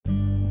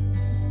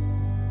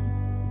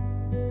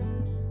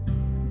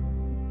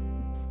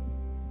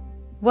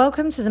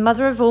Welcome to the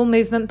Mother of All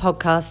Movement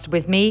podcast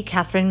with me,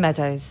 Catherine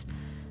Meadows.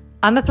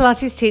 I'm a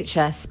Pilates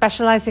teacher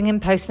specialising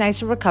in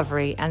postnatal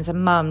recovery and a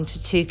mum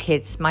to 2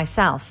 kids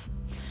myself.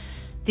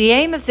 The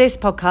aim of this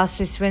podcast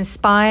is to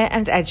inspire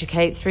and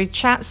educate through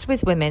chats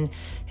with women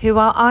who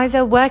are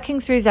either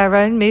working through their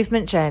own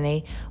movement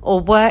journey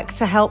or work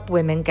to help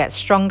women get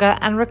stronger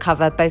and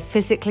recover both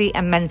physically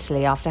and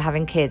mentally after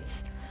having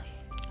kids.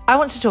 I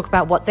want to talk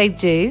about what they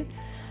do,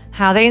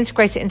 how they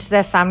integrate it into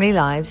their family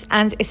lives,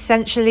 and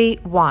essentially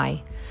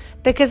why.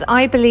 Because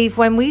I believe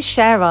when we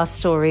share our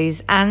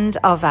stories and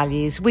our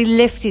values, we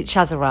lift each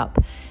other up,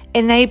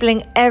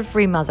 enabling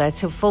every mother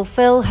to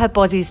fulfill her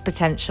body's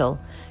potential,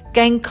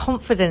 gain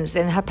confidence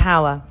in her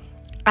power,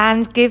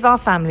 and give our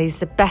families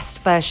the best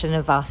version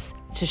of us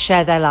to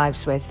share their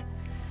lives with.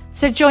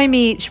 So join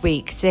me each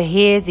week to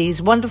hear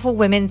these wonderful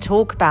women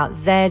talk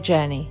about their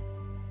journey.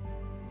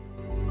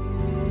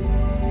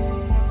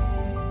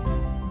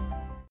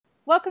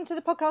 Welcome to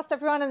the podcast,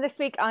 everyone. And this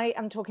week I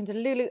am talking to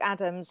Lulu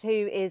Adams, who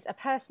is a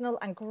personal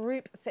and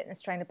group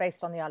fitness trainer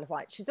based on the Isle of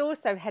Wight. She's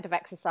also head of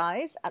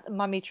exercise at the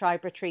Mummy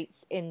Tribe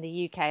retreats in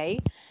the UK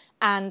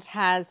and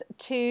has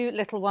 2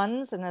 little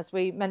ones. And as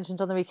we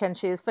mentioned on the weekend,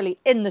 she is fully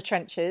in the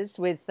trenches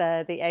with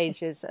the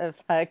ages of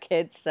her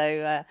kids.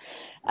 So,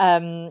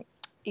 I'm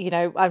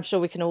sure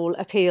we can all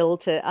appeal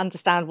to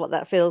understand what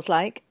that feels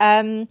like.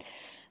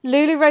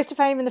 Lulu rose to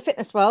fame in the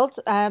fitness world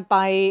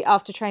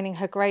after training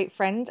her great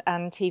friend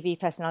and TV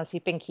personality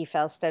Binky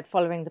Felstead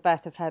following the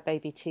birth of her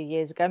baby 2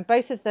 years ago. And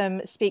both of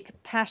them speak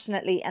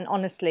passionately and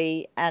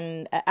honestly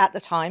and at the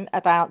time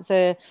about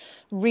the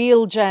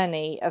real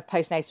journey of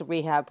postnatal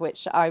rehab,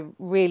 which I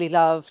really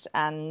loved.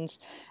 And,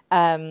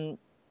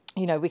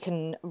 we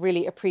can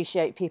really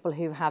appreciate people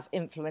who have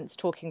influence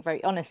talking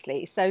very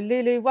honestly. So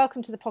Lulu,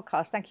 welcome to the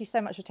podcast. Thank you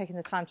so much for taking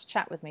the time to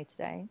chat with me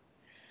today.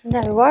 No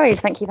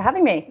worries. Thank you for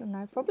having me.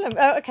 No problem.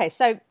 Okay,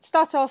 so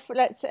start off,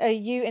 let's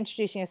you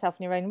introducing yourself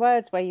in your own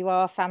words, where you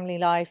are, family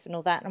life and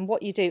all that, and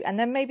what you do. And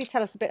then maybe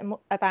tell us a bit more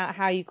about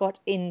how you got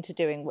into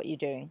doing what you're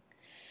doing.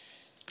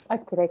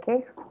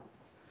 Okay.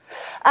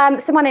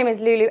 So my name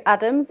is Lulu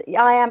Adams.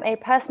 I am a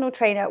personal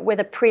trainer with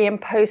a pre and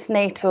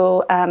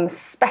postnatal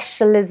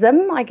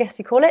specialism, I guess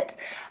you call it.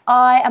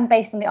 I am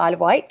based on the Isle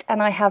of Wight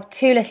and I have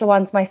 2 little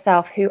ones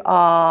myself who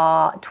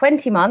are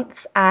 20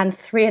 months and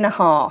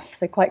 3.5,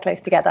 so quite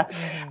close together.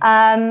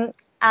 Mm-hmm.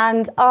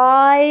 And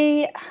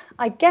I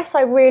guess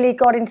I really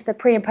got into the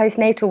pre and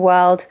postnatal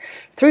world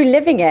through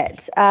living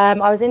it. I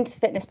was into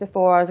fitness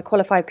before. I was a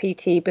qualified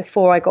PT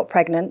before I got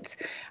pregnant.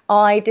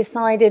 I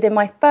decided in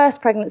my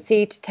first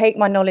pregnancy to take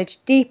my knowledge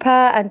deeper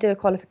and do a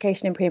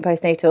qualification in pre and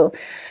postnatal.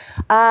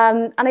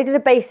 And I did a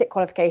basic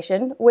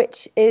qualification,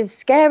 which is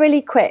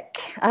scarily quick.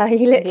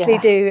 You literally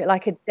do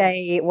like a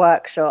day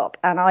workshop.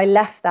 And I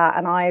left that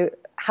and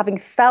having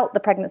felt the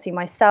pregnancy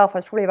myself, I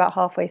was probably about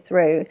halfway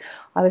through.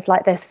 I was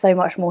like, there's so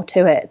much more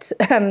to it.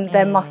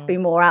 There must be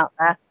more out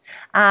there.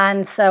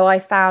 And so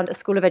I found a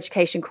school of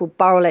education called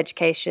Burrell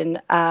Education,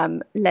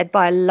 led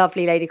by a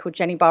lovely lady called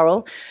Jenny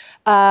Burrell,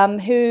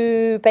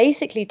 who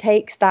basically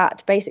takes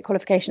that basic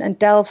qualification and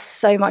delves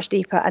so much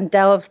deeper and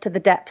delves to the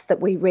depths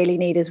that we really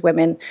need as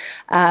women,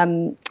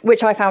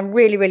 which I found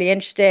really, really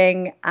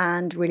interesting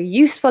and really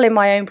useful in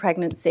my own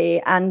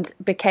pregnancy and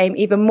became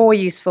even more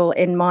useful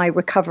in my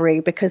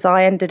recovery because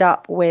I ended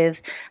up with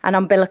an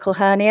umbilical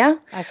hernia,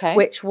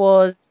 which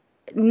was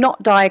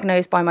not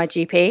diagnosed by my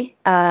GP.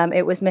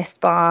 It was missed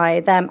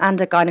by them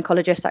and a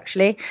gynecologist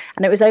actually.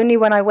 And it was only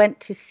when I went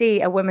to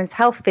see a women's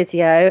health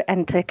physio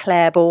and to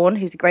Claire Bourne,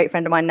 who's a great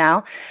friend of mine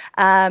now,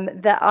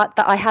 that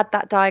I had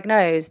that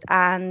diagnosed,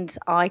 and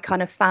I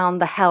kind of found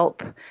the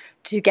help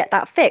to get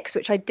that fixed,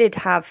 which I did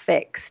have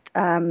fixed.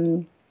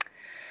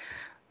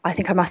 I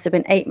think I must have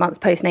been 8 months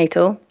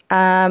postnatal.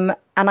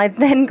 And I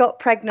then got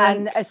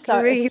pregnant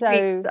 3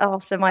 weeks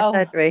after my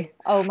surgery.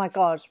 Oh my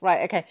God.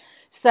 Right. Okay.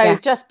 So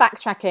just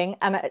backtracking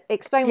and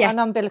explain what an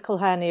umbilical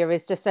hernia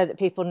is, just so that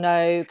people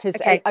know,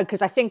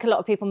 because I think a lot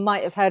of people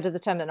might have heard of the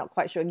term. They're not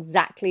quite sure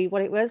exactly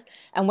what it was.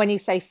 And when you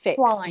say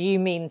fixed, do you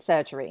mean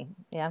surgery?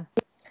 Yeah.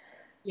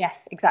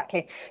 Yes,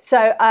 exactly. So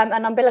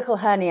an umbilical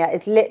hernia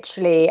is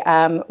literally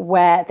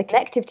where the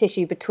connective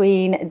tissue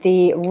between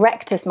the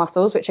rectus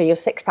muscles, which are your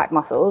 6-pack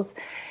muscles,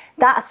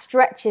 that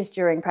stretches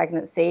during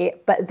pregnancy,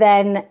 but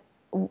then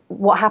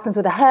what happens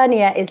with a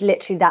hernia is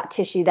literally that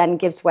tissue then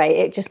gives way.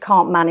 It just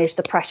can't manage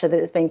the pressure that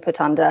it's being put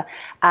under.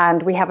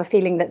 And we have a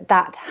feeling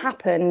that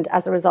happened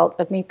as a result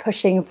of me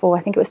pushing for,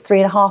 I think it was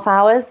 3.5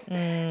 hours.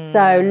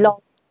 So long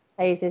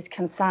phases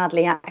can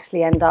sadly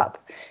actually end up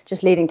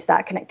just leading to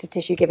that connective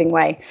tissue giving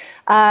way.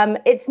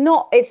 It's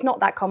not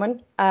that common.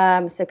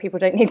 So people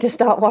don't need to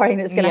start worrying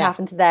it's going to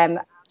happen to them.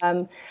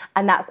 And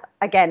that's,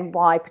 again,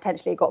 why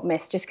potentially it got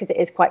missed, just because it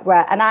is quite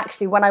rare. And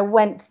actually, when I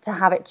went to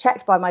have it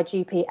checked by my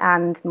GP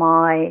and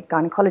my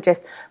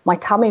gynecologist, my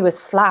tummy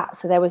was flat.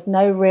 So there was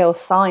no real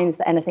signs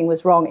that anything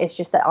was wrong. It's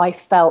just that I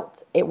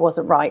felt it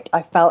wasn't right.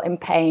 I felt in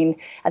pain.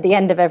 At the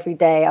end of every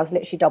day, I was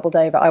literally doubled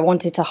over. I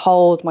wanted to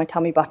hold my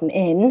tummy button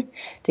in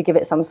to give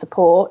it some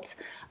support.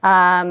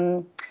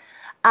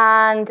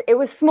 and it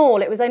was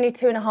small. It was only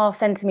 2.5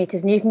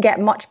 centimeters, and you can get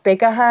much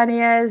bigger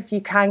hernias.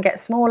 You can get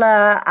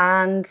smaller,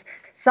 and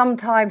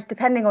sometimes,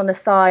 depending on the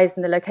size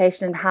and the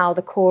location and how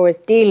the core is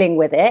dealing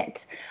with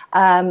it,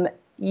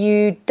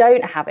 you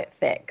don't have it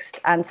fixed.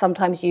 And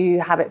sometimes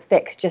you have it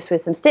fixed just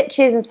with some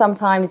stitches, and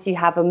sometimes you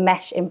have a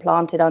mesh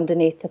implanted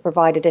underneath to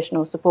provide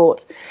additional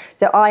support.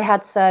 So I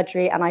had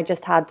surgery, and I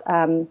just had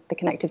the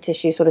connective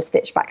tissue sort of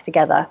stitched back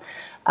together.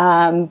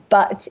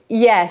 But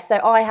yeah, so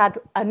I had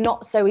a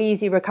not so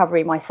easy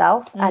recovery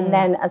myself. And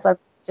then, as I've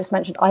just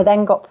mentioned, I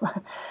then got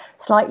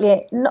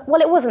slightly,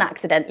 well, it wasn't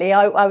accidentally.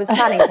 I was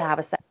planning to have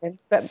a second,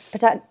 but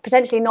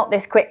potentially not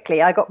this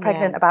quickly. I got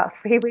pregnant about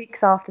 3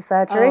 weeks after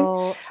surgery,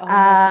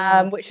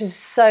 which was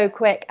so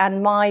quick.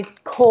 And my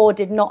core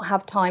did not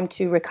have time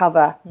to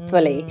recover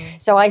fully.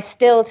 So I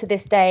still to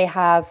this day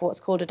have what's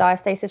called a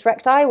diastasis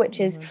recti, which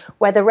is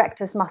where the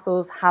rectus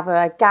muscles have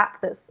a gap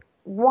that's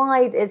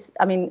wide. It's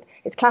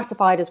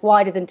classified as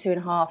wider than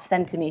 2.5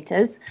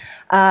 centimeters.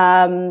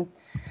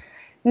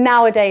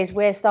 Nowadays,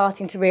 we're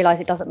starting to realise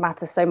it doesn't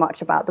matter so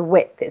much about the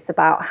width. It's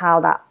about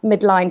how that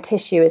midline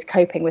tissue is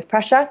coping with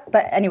pressure.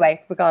 But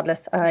anyway,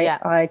 regardless,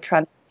 I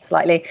trans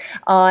slightly.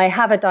 I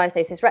have a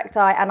diastasis recti,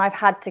 and I've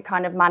had to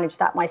kind of manage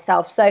that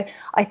myself. So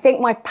I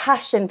think my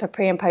passion for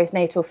pre and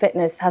postnatal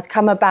fitness has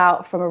come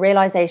about from a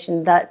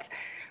realisation that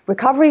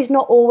recovery is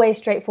not always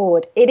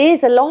straightforward. It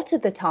is a lot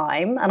of the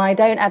time, and I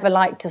don't ever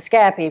like to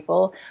scare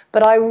people,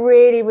 but I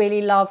really,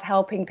 really love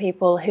helping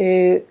people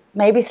who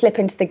maybe slip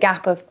into the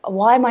gap of,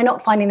 why am I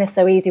not finding this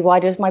so easy?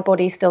 Why does my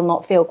body still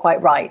not feel quite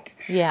right?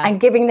 And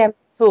giving them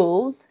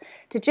tools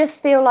to just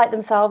feel like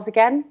themselves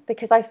again,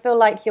 because I feel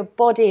like your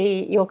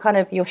body,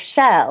 your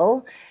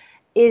shell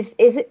is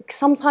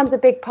sometimes a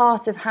big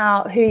part of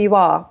who you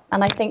are.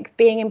 And I think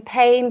being in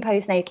pain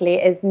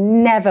postnatally is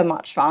never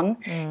much fun,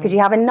 because you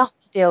have enough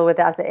to deal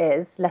with as it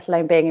is, let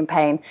alone being in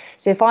pain.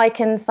 So if I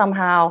can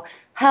somehow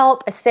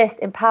help, assist,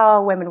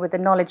 empower women with the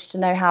knowledge to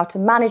know how to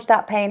manage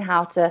that pain,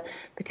 how to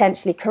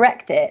potentially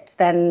correct it,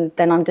 then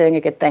I'm doing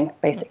a good thing,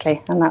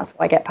 basically. And that's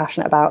what I get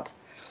passionate about.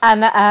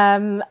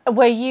 And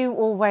were you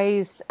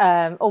always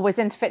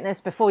into fitness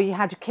before you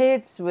had your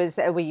kids?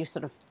 Were you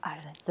sort of, I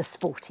don't know, the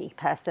sporty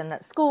person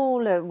at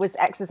school? Or was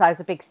exercise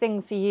a big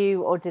thing for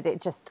you, or did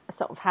it just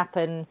sort of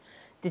happen?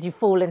 Did you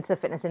fall into the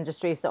fitness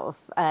industry sort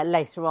of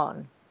later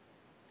on?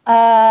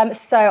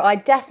 So I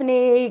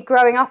definitely,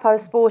 growing up, I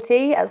was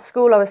sporty. At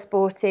school, I was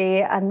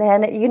sporty. And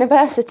then at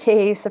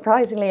university,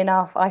 surprisingly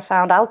enough, I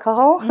found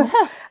alcohol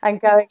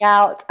and going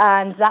out,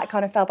 and that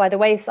kind of fell by the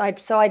wayside.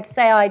 So I'd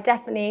say I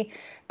definitely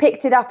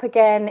picked it up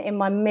again in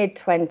my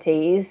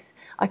mid-20s.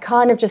 I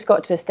kind of just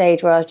got to a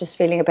stage where I was just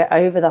feeling a bit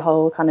over the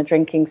whole kind of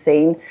drinking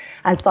scene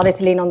and started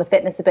to lean on the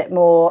fitness a bit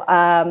more.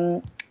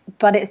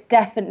 But it's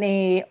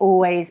definitely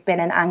always been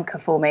an anchor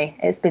for me.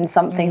 It's been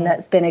something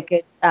that's been a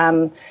good,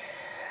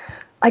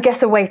 I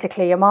guess, a way to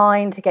clear your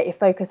mind, to get your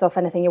focus off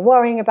anything you're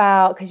worrying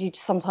about, because you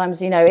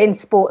sometimes, in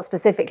sport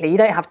specifically, you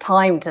don't have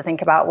time to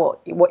think about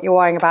what you're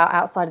worrying about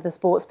outside of the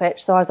sports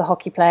pitch. So I was a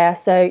hockey player,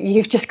 so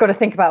you've just got to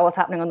think about what's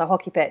happening on the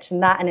hockey pitch,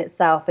 and that in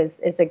itself is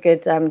a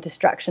good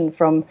distraction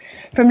from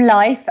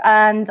life.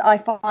 And I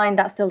find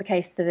that's still the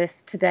case to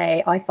this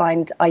today. I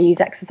find I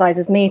use exercise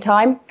as me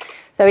time.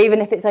 So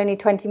even if it's only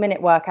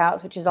 20-minute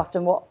workouts, which is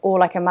often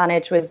all I can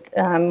manage with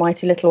my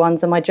 2 little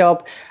ones and my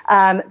job,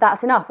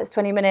 that's enough. It's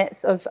 20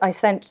 minutes of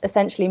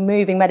essentially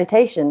moving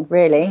meditation,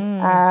 really.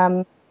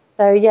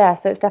 So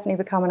it's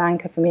definitely become an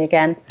anchor for me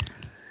again.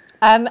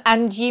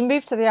 And you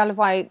moved to the Isle of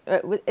Wight,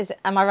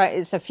 am I right?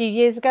 It's a few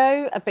years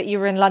ago, but you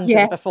were in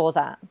London before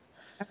that.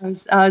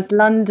 I was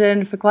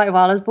London for quite a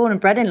while. I was born and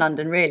bred in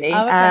London, really.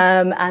 Oh,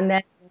 okay. And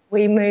then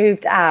we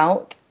moved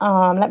out.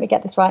 Let me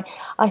get this right.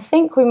 I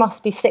think we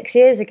must be 6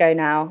 years ago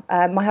now.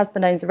 My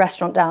husband owns a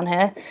restaurant down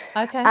here.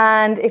 Okay.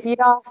 And if you'd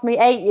asked me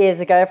 8 years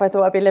ago if I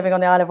thought I'd be living on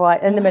the Isle of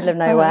Wight in the middle of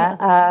nowhere,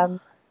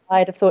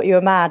 I'd have thought you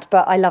were mad.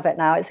 But I love it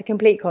now. It's a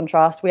complete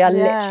contrast. We are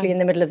literally in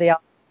the middle of the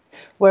island.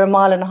 We're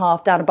 1.5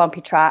 miles down a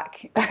bumpy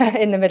track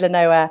in the middle of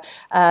nowhere.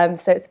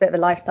 So it's a bit of a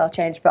lifestyle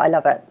change, but I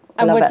love it.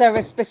 And was there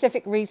a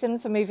specific reason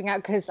for moving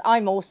out? Because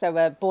I'm also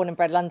a born and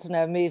bred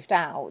Londoner, moved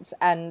out.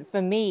 And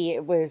for me,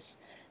 it was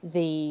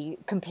the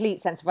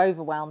complete sense of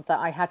overwhelm that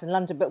I had in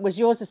London. But was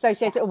yours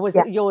associated, or was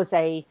it yours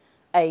a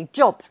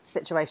job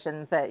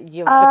situation that because of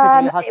your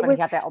husband, you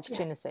had that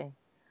opportunity?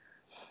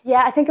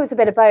 Yeah, I think it was a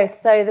bit of both.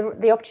 So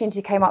the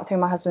opportunity came up through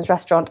my husband's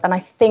restaurant, and I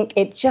think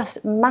it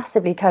just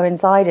massively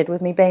coincided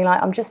with me being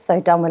like, I'm just so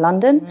done with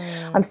London.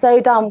 I'm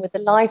so done with the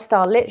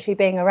lifestyle, literally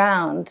being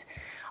around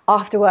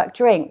after work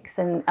drinks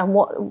and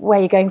where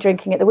you're going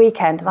drinking at the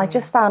weekend. And I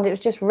just found it was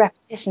just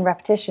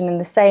repetition and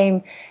the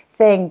same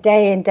thing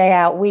day in, day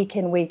out, week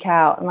in, week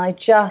out. And I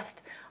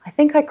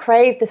think I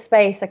craved the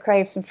space. I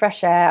craved some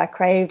fresh air. I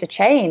craved a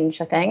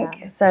change, I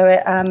think.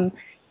 So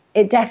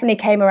it definitely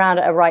came around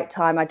at a right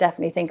time. I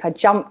definitely think I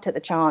jumped at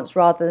the chance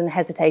rather than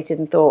hesitated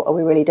and thought, are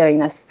we really doing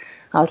this?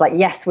 I was like,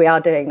 yes, we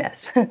are doing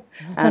this.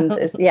 And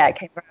it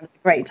came around at a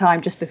great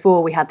time just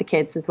before we had the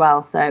kids as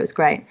well. So it was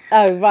great.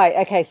 Oh, right.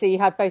 Okay. So you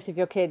had both of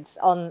your kids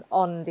on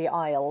the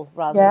Isle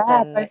rather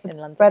than Both in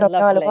London. bread on the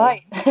Isle of Lovely.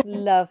 Wight.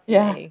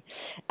 Yeah.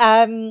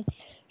 Lovely.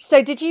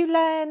 So did you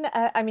learn,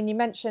 I mean, you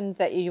mentioned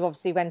that you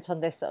obviously went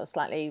on this sort of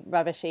slightly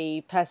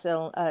rubbishy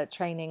personal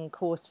training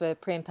course for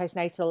pre and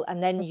postnatal,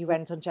 and then you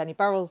went on Jenny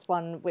Burrell's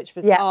one, which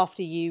was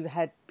after you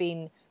had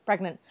been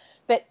pregnant.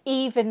 But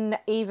even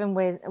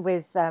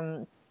with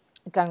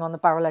going on the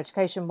Burrell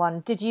education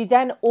one, did you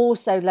then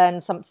also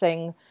learn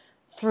something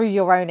through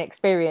your own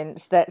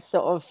experience that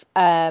sort of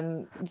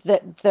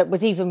that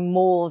was even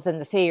more than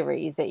the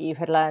theory that you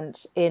had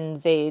learned in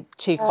the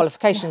two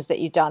qualifications that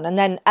you'd done,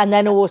 and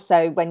then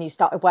also when you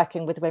started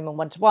working with women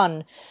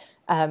one-to-one,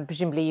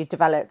 presumably you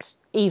developed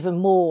even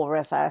more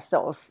of a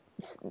sort of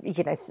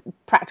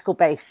practical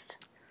based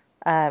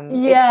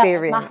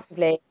experience?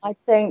 Massively. I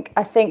think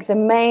the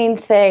main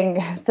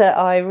thing that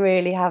I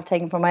really have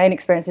taken from my own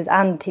experiences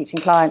and teaching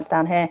clients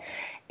down here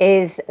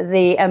is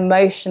the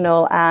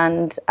emotional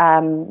and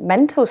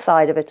mental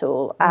side of it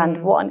all,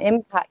 and what an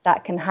impact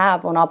that can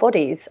have on our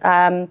bodies.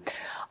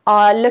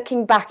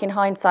 Looking back in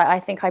hindsight, I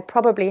think I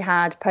probably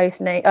had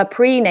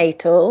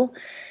prenatal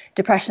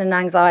depression and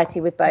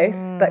anxiety with both,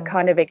 but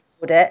kind of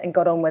ignored it and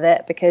got on with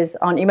it, because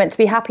aren't you meant to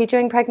be happy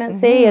during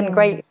pregnancy and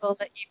grateful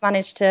that you've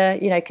managed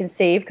to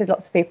conceive, because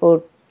lots of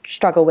people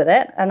struggle with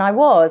it, and I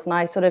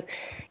sort of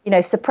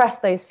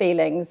suppressed those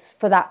feelings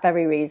for that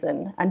very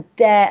reason, and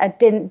I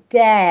didn't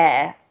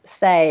dare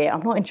say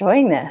I'm not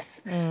enjoying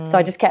this. So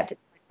I just kept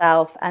it to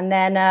myself, and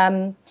then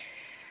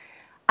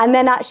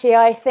actually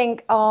I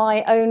think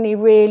I only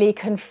really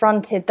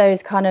confronted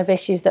those kind of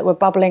issues that were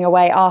bubbling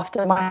away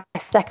after my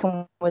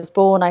second was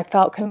born. I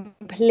felt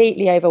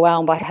completely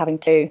overwhelmed by having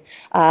to,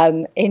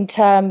 in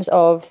terms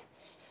of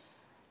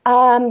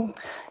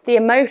the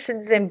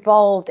emotions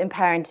involved in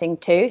parenting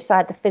too. So I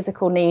had the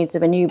physical needs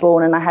of a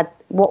newborn, and I had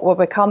what were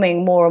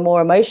becoming more and more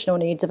emotional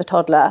needs of a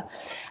toddler,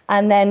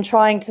 and then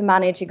trying to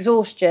manage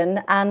exhaustion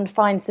and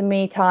find some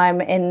me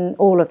time in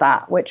all of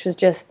that, which was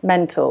just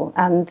mental.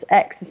 And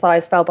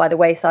exercise fell by the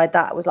wayside.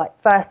 That was like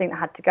first thing that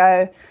had to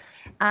go.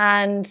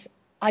 And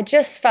I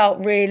just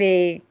felt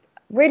really,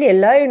 really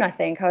alone. I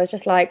think I was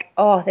just like,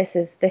 oh, this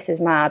is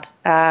mad.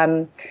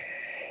 And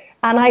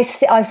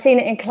I've seen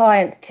it in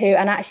clients too.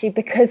 And actually,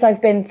 because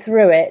I've been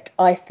through it,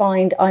 I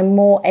find I'm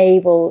more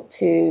able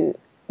to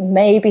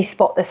maybe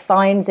spot the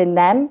signs in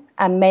them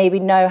and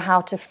maybe know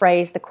how to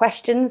phrase the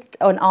questions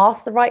and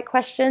ask the right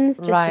questions,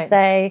 just to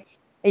say,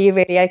 are you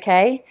really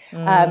okay?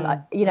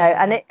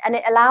 And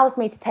it allows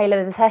me to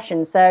tailor the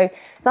session. So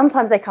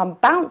sometimes they come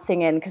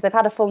bouncing in because they've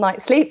had a full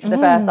night's sleep for the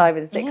first time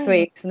in 6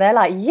 weeks. And they're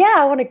like, yeah,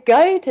 I want to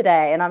go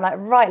today. And I'm like,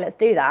 right, let's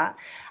do that.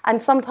 And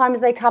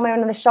sometimes they come in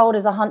and the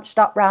shoulders are hunched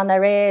up around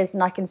their ears,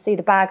 and I can see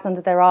the bags under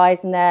their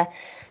eyes, and they're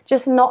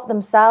just not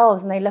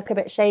themselves and they look a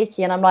bit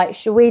shaky. And I'm like,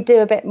 should we do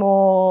a bit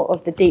more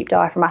of the deep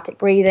diaphragmatic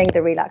breathing,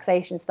 the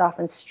relaxation stuff,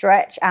 and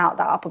stretch out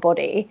that upper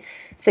body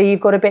so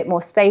you've got a bit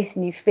more space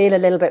and you feel a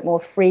little bit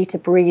more free to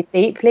breathe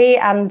deeply?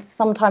 And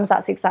sometimes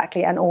that's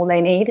exactly and all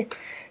they need.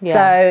 So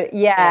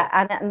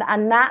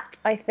and that,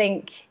 I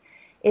think,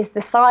 is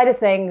the side of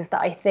things that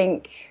I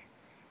think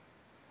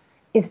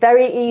is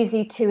very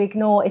easy to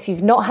ignore if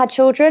you've not had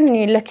children and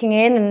you're looking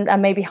in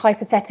and maybe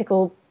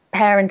hypothetical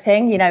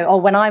parenting,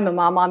 when I'm a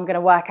mum, I'm going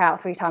to work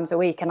out 3 times a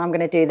week and I'm going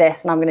to do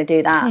this and I'm going to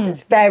do that.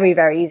 It's very,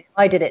 very easy.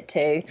 I did it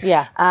too.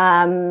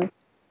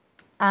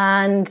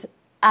 And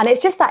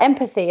it's just that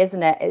empathy,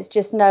 isn't it? It's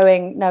just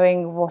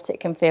knowing what it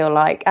can feel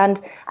like, and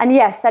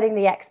yes, setting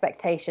the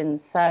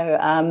expectations.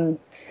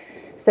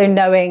 So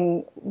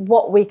knowing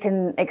what we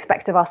can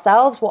expect of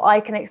ourselves, what I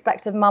can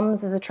expect of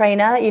mums as a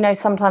trainer.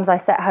 Sometimes I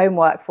set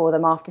homework for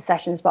them after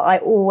sessions, but I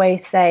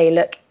always say,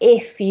 look,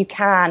 if you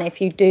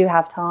do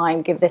have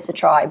time, give this a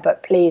try,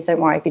 but please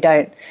don't worry if you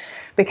don't,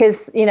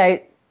 because,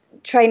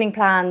 training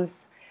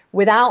plans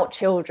without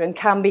children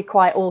can be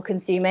quite all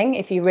consuming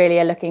if you really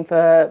are looking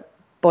for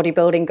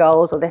bodybuilding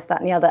goals or this,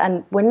 that, and the other.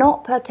 And we're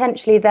not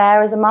potentially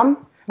there as a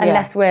mum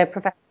unless we're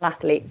professional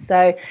athletes.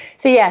 So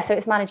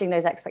it's managing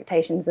those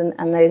expectations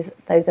and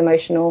those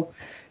emotional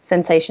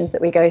sensations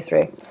that we go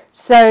through.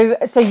 So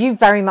you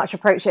very much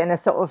approach it in a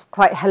sort of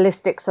quite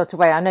holistic sort of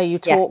way. I know you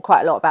talk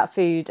quite a lot about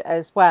food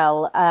as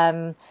well.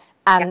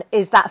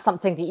 Is that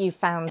something that you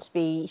found to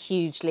be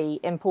hugely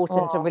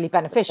important and really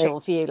beneficial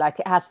for you? Like,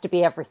 it has to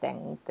be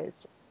everything.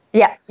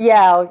 Yeah,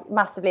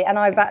 massively. And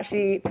I've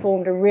actually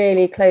formed a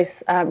really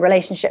close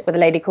relationship with a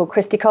lady called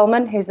Christy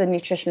Coleman, who's a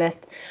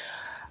nutritionist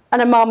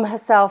and a mum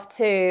herself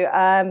too,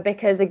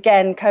 because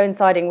again,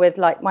 coinciding with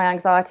like my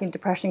anxiety and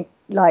depression,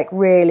 like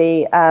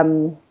really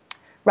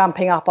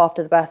ramping up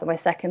after the birth of my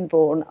second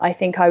born, I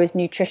think I was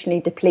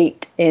nutritionally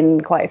depleted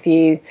in quite a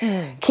few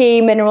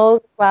key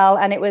minerals as well.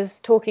 And it was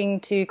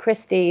talking to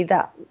Christy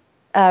that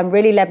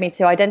really led me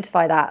to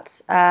identify that.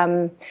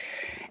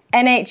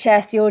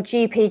 NHS, your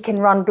GP can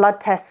run blood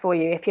tests for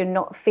you if you're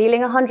not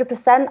feeling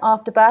 100%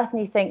 after birth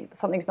and you think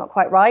something's not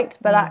quite right.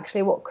 But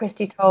actually, what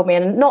Christy told me,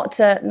 and not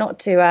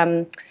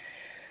to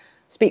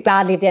speak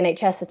badly of the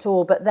NHS at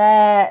all, but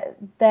their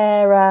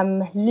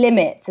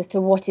limits as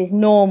to what is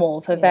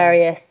normal for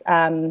various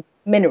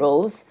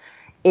minerals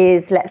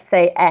is, let's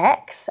say,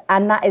 X,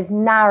 and that is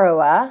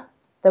narrower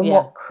than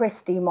what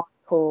Christy might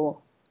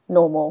call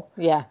normal.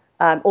 Yeah.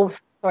 Or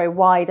sorry,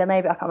 wider.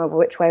 Maybe I can't remember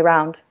which way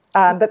round.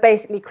 But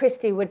basically,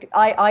 Christy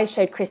I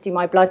showed Christy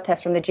my blood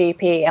test from the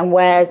GP, and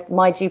whereas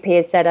my GP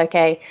has said,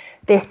 okay,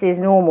 this is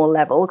normal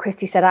level,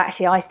 Christy said,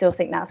 actually, I still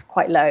think that's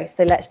quite low,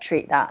 so let's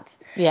treat that.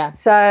 Yeah.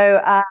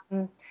 So,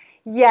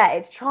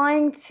 it's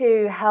trying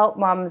to help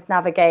mums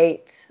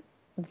navigate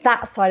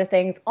that side of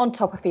things on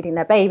top of feeding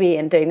their baby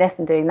and doing this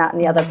and doing that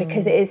and the other,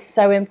 because it is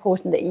so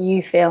important that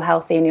you feel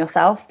healthy in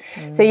yourself.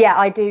 So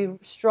I do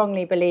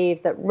strongly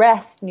believe that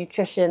rest,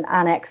 nutrition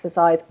and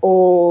exercise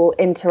all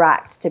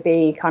interact to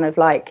be kind of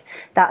like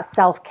that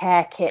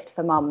self-care kit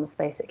for mums,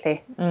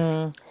 basically.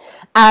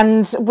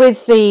 And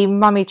with the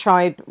Mummy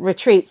Tribe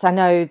retreats, I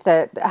know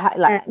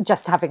that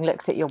just having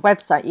looked at your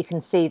website, you can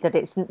see that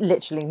it's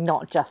literally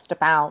not just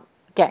about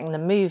getting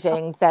them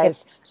moving.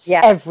 There's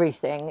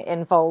everything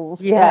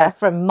involved,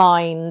 from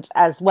mind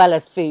as well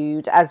as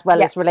food, as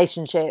well as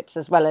relationships,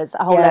 as well as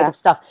a whole load of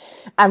stuff.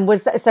 And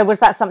was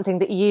that something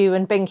that you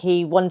and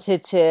Binky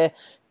wanted to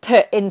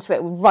put into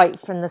it right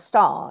from the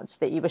start,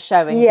 that you were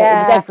showing that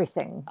it was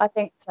everything? I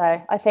think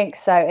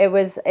so. It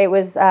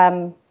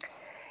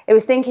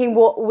was thinking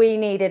what we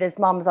needed as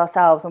mums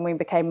ourselves when we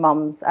became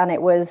mums, and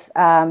it was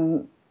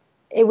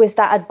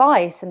that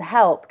advice and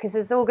help, because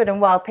it's all good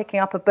and well picking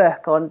up a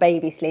book on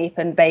baby sleep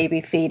and baby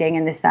feeding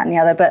and this, that and the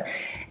other, but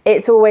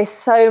it's always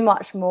so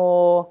much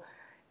more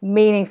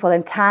meaningful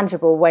and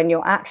tangible when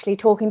you're actually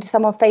talking to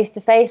someone face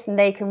to face, and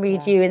they can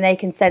read you and they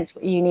can sense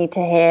what you need to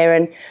hear.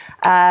 And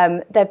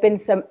there have been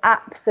some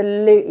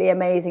absolutely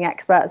amazing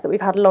experts that we've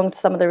had along to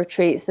some of the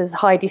retreats. There's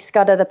Heidi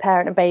Scudder, the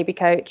parent and baby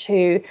coach,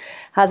 who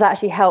has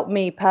actually helped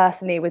me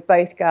personally with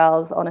both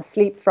girls on a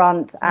sleep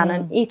front and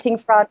an eating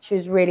front. She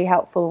was really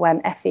helpful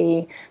when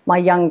Effie, my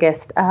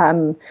youngest,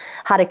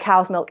 had a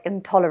cow's milk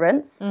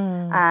intolerance,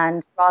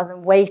 and rather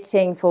than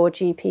waiting for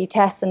GP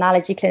tests and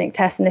allergy clinic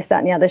tests and this, that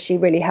and the other, she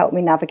really helped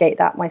me navigate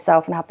that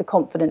myself and have the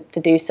confidence to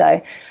do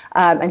so.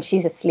 And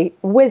she's a sleep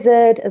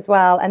wizard as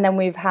well. And then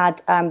we've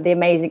had the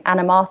amazing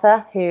Anna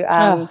Martha, who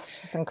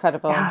she's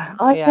incredible.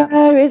 I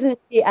know, isn't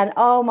she? And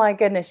oh my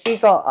goodness, she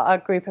got a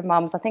group of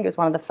mums, I think it was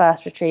one of the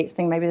first retreats, I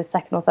think maybe the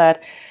second or third,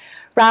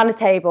 round a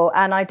table,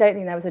 and I don't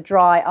think there was a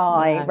dry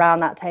eye round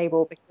that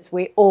table, because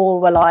we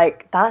all were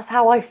like, that's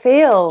how I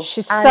feel.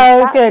 She's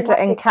so good at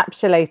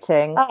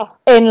encapsulating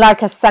in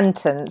like a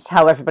sentence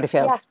how everybody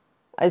feels.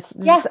 It's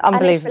just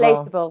unbelievable. And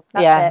it's relatable.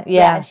 That's it.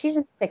 And she's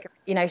in thick,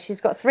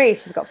 she's got 3.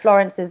 She's got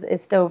Florence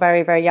is still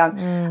very, very young.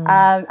 And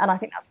I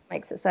think that's what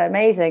makes it so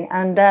amazing.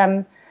 And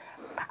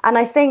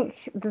I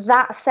think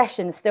that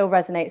session still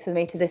resonates with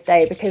me to this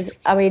day, because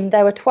I mean,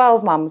 there were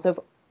 12 mums of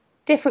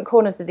different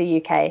corners of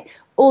the UK,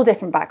 all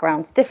different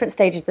backgrounds, different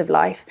stages of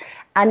life,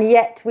 and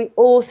yet we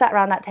all sat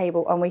around that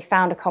table and we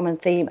found a common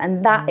theme,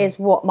 and that is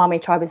what Mummy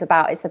Tribe is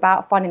about. It's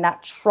about finding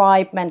that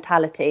tribe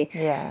mentality.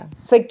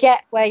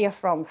 Forget where you're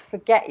from,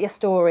 forget your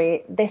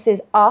story. This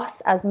is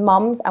us as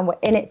mums, and we're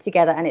in it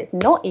together, and it's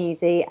not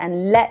easy,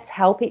 and let's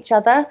help each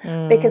other,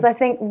 because I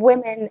think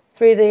women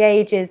through the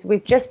ages,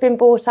 we've just been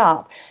brought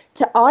up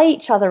to eye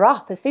each other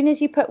up. As soon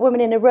as you put women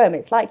in a room,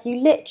 it's like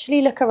you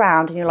literally look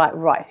around and you're like,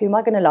 right, who am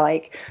I going to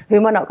like? Who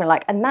am I not going to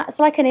like? And that's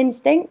like an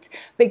instinct,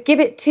 but give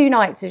it 2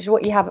 nights, which is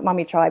what you have at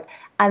Mummy Tribe,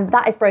 and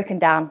that is broken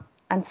down.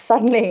 And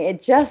suddenly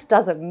it just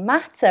doesn't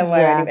matter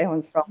where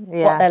anyone's from,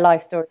 what their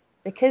life story is,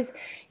 because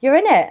you're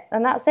in it,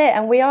 and that's it.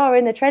 And we are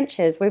in the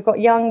trenches. We've got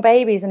young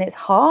babies, and it's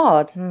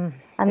hard.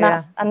 And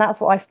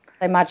that's what I find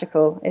so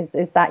magical,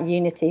 is that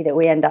unity that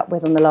we end up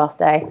with on the last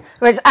day.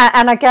 Which,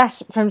 and I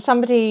guess from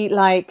somebody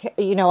like,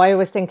 I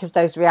always think of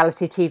those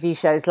reality TV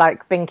shows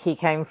like Binky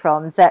came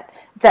from, that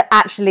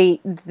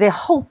actually the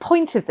whole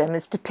point of them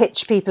is to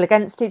pitch people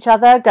against each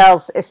other,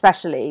 girls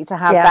especially, to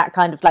have that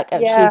kind of like,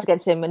 she's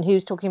against him and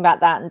who's talking about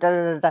that and da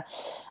da da da.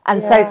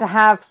 And so to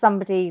have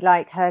somebody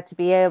like her to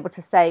be able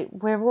to say,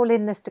 we're all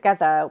in this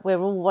together, we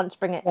all want to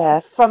bring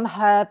it from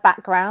her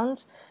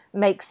background,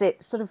 makes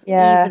it sort of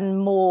even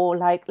more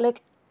like,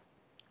 look,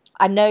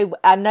 I know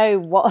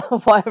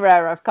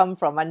where I've come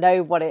from. I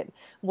know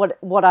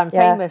what I'm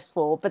famous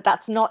for, but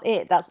that's not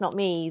it. That's not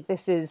me.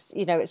 This is,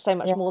 it's so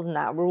much more than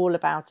that. We're all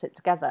about it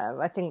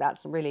together. I think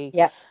that's really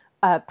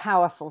a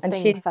powerful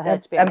thing for her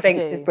to be able to do. And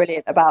Binks is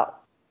brilliant about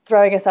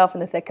throwing herself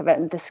in the thick of it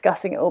and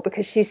discussing it all,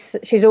 because she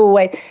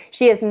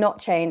has not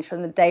changed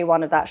from the day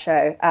one of that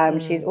show.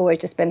 She's always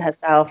just been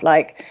herself,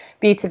 like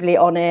beautifully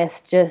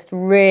honest, just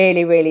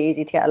really, really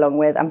easy to get along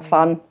with and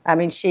fun. I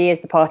mean, she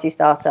is the party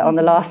starter on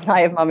the last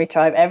night of Mummy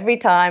Tribe. Every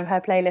time her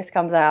playlist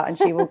comes out, and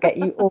she will get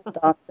you all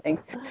dancing.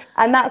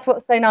 And that's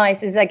what's so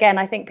nice is, again,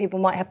 I think people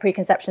might have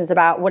preconceptions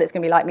about what it's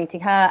going to be like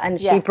meeting her,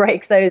 and she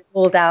breaks those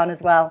all down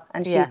as well.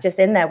 And she's just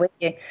in there with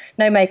you,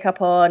 no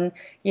makeup on,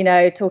 you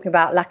know, talking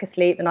about lack of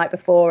sleep the night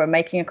before and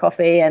making a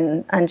coffee,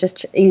 and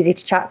just easy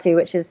to chat to,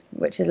 which is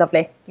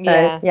lovely.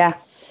 So yeah,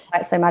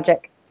 it's so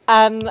magic.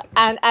 And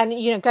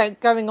you know,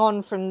 going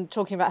on from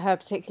talking about her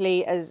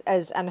particularly as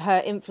and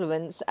her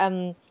influence,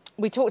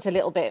 we talked a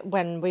little bit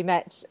when we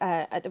met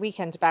at the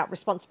weekend about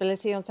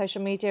responsibility on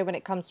social media when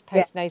it comes to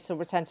postnatal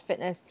return to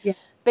fitness.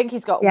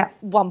 Binky's got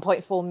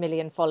 1.4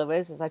 million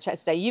followers, as I checked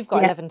today. You've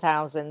got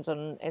 11,000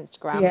 on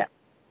Instagram.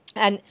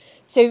 And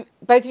so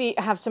both of you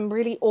have some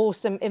really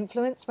awesome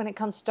influence when it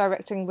comes to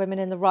directing women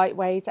in the right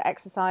way to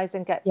exercise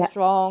and get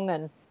strong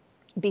and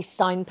be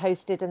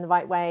signposted in the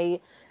right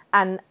way.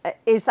 And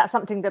is that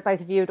something that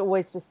both of you had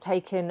always just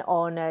taken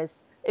on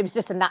as, it was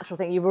just a natural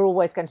thing, you were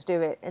always going to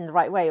do it in the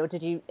right way? Or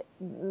did you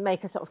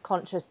make a sort of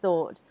conscious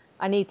thought,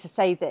 I need to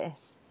say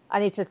this, I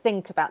need to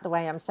think about the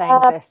way I'm saying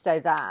this so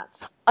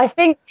that...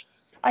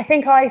 I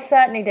think I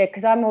certainly did,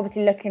 because I'm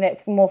obviously looking at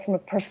it more from a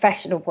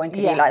professional point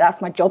of view. Like,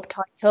 that's my job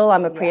title.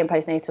 I'm a pre and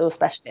postnatal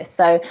specialist.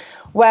 So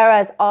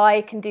whereas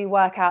I can do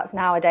workouts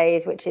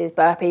nowadays, which is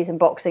burpees and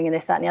boxing and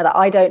this, that and the other,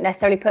 I don't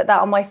necessarily put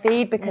that on my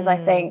feed, because I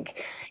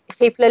think if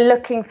people are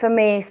looking for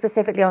me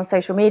specifically on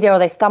social media, or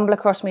they stumble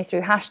across me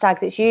through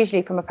hashtags, it's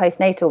usually from a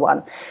postnatal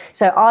one.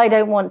 So I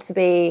don't want to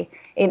be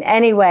in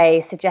any way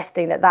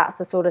suggesting that that's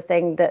the sort of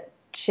thing that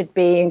should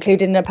be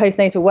included in a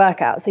postnatal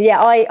workout. So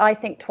I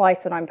think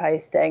twice when I'm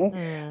posting.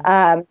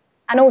 And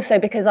also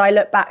because I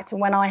look back to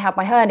when I had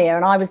my hernia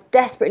and I was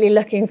desperately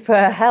looking for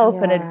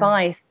help and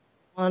advice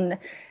on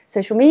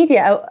social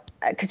media,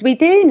 because we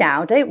do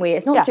now, don't we?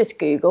 It's not just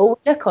Google.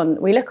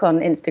 We look on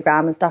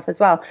Instagram and stuff as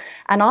well.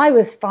 And I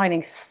was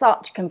finding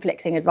such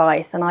conflicting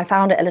advice, and I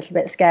found it a little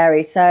bit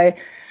scary. So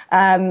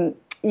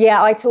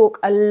I talk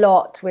a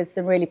lot with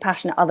some really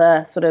passionate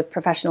other sort of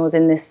professionals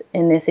in this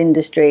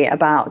industry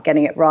about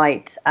getting it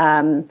right.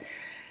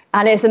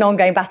 And it's an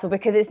ongoing battle,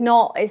 because it's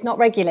not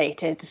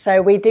regulated.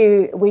 So we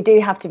do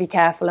have to be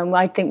careful, and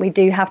I think we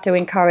do have to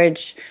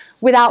encourage,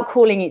 without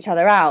calling each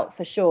other out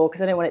for sure,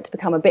 because I don't want it to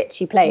become a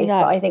bitchy place.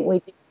 But I think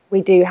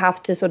we do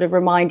have to sort of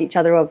remind each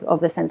other of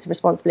the sense of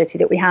responsibility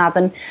that we have.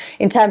 And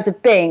in terms of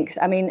Binks,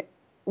 I mean,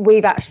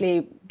 we've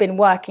actually been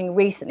working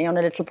recently on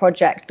a little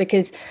project,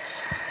 because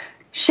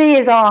she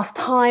is asked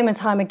time and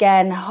time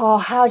again,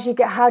 how do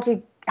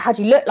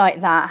you look like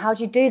that? How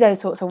do you do those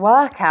sorts of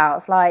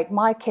workouts? Like,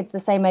 my kid's the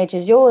same age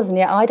as yours, and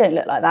yet I don't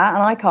look like that,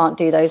 and I can't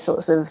do those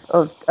sorts of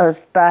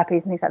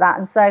burpees and things like that.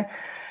 And so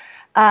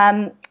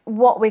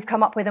what we've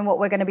come up with, and what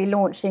we're going to be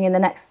launching in the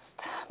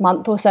next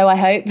month or so, I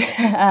hope,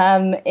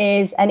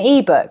 is an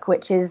ebook,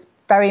 which is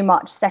very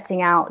much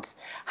setting out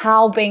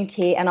how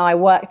Binky and I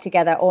work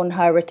together on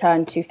her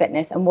return to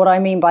fitness. And what I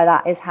mean by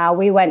that is how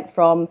we went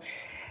from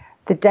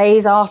the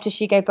days after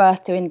she gave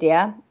birth to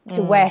India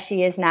to where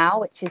she is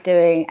now, which is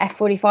doing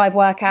F45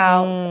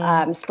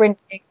 workouts,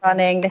 sprinting,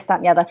 running, this, that,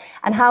 and the other,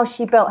 and how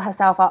she built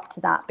herself up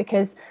to that.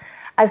 Because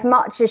as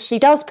much as she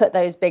does put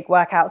those big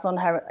workouts on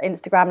her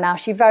Instagram now,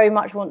 she very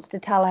much wants to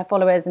tell her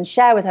followers and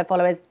share with her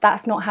followers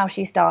that's not how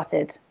she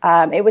started.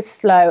 It was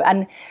slow,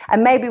 and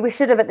maybe we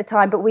should have at the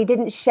time, but we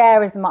didn't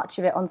share as much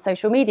of it on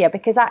social media,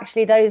 because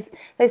actually those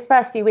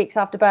first few weeks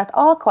after birth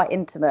are quite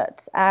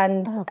intimate,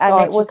 and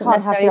it wasn't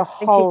necessarily something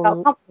she felt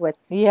comfortable with.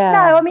 No,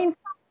 I mean,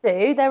 some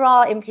do. There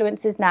are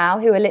influencers now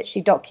who are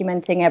literally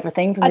documenting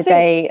everything from the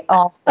day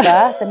after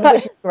birth, and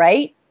which is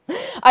great.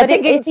 I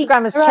think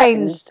Instagram has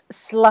changed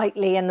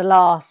slightly in the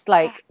last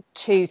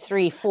 2,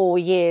 3, 4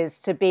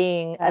 years to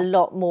being a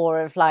lot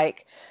more of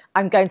like,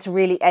 I'm going to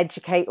really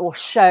educate or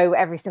show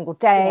every single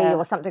day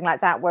or something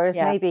like that. Whereas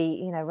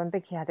maybe, when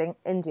Binky had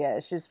India,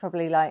 she was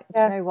probably like,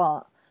 you know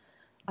what?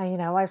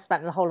 I've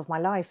spent the whole of my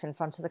life in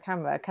front of the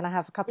camera. Can I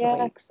have a couple of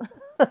weeks?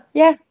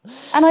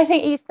 And I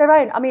think each their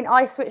own. I mean,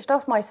 I switched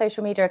off my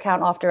social media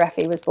account after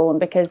Effie was born,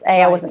 because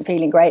I wasn't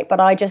feeling great, but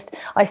I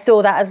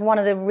saw that as one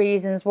of the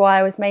reasons why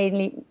I was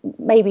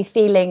maybe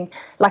feeling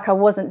like I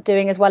wasn't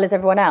doing as well as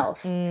everyone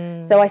else.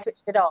 So I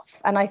switched it off.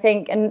 And I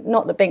think, and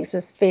not that Binks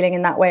was feeling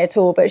in that way at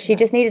all, but she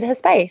just needed her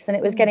space, and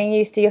it was getting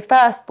used to your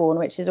firstborn,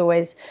 which is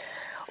always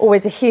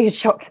a huge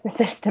shock to the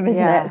system,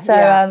 isn't it?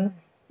 So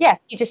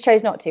yes, you just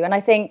chose not to. And I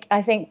think,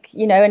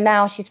 and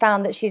now she's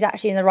found that she's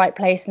actually in the right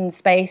place and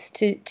space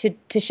to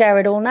share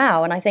it all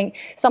now. And I think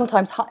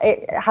sometimes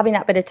having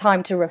that bit of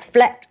time to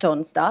reflect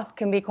on stuff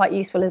can be quite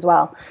useful as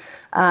well.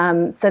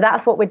 So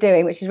that's what we're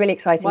doing, which is really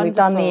exciting. Wonderful. We've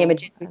done the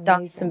images, we've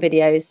done some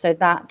videos, so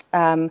that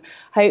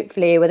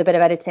hopefully with a bit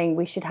of editing,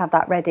 we should have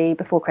that ready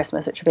before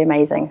Christmas, which would be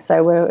amazing.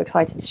 So we're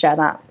excited to share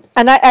that.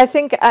 And I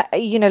think,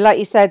 like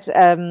you said,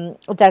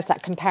 there's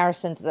that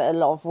comparison that a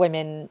lot of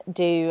women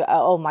do.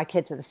 Oh, my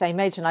kids are the same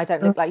age and I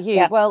don't look like you.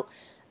 Yeah. Well,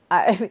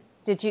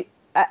 Did you?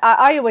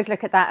 I always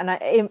look at that,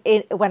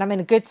 and when I'm in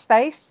a good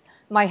space,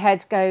 my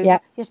head goes,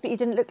 yes, but you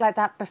didn't look like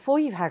that before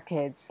you had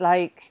kids.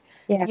 Like,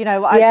 you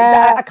know,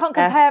 I can't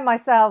compare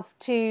myself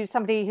to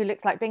somebody who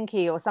looks like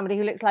Binky or somebody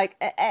who looks like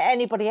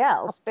anybody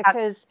else,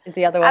 because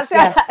the other one.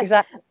 Actually,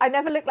 Exactly. I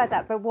never look like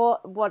that. But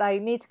what I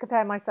need to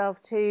compare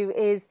myself to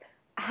is,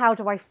 how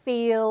do I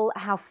feel?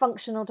 How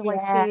functional do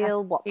I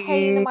feel? What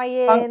pain am I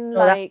in?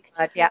 Like,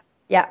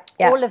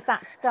 all of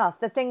that stuff.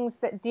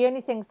 The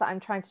only things that I'm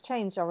trying to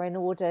change are in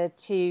order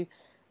to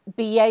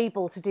be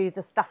able to do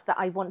the stuff that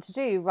I want to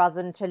do, rather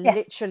than to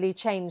literally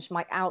change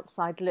my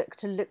outside look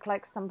to look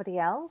like somebody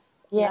else.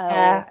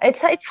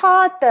 It's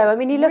hard though. I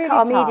mean, you look at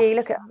our media, you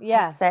look at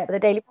say it, but the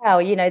Daily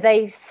Mail, you know,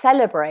 they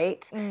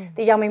celebrate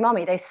the yummy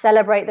mummy. They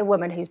celebrate the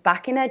woman who's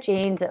back in her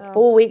jeans at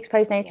 4 weeks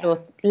postnatal,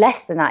 or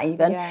less than that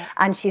even,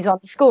 and she's on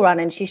the school run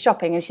and she's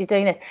shopping and she's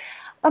doing this.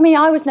 I mean,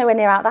 I was nowhere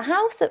near out the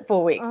house at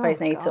 4 weeks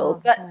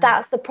postnatal, but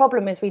that's the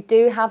problem, is we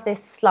do have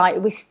this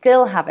we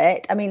still have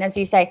it. I mean, as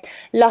you say,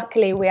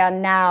 luckily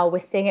we're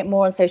seeing it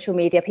more on social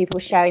media, people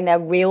sharing their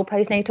real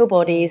postnatal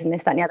bodies and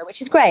this, that and the other,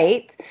 which is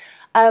great.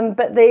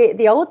 But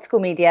the old school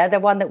media, the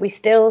one that we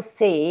still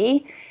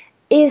see,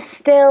 is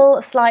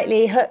still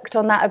slightly hooked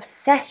on that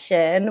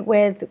obsession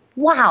with,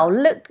 wow,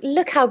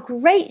 look how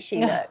great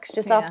she looks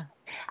just after.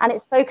 And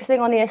it's focusing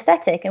on the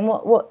aesthetic and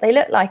what they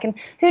look like, and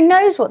who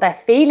knows what they're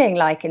feeling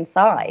like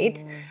inside.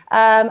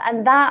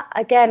 And that,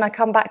 again, I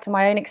come back to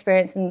my own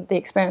experience and the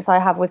experience I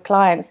have with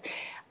clients.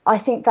 I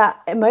think that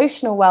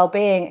emotional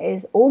well-being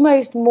is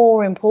almost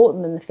more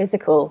important than the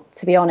physical,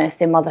 to be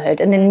honest, in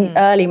motherhood and in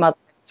early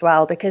motherhood as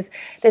well, because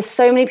there's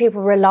so many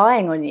people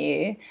relying on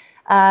you,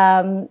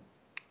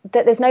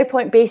 that there's no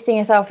point beasting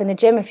yourself in the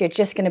gym if you're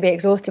just going to be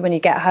exhausted when you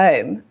get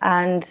home.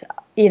 And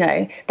you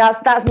know,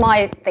 that's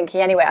my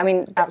thinking anyway. I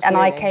mean, and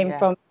I came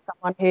from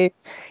someone who,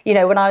 you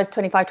know, when I was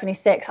 25,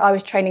 26, I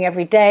was training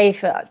every day,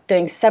 for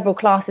doing several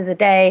classes a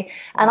day,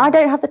 and I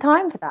don't have the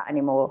time for that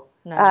anymore.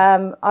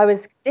 I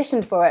was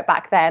conditioned for it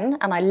back then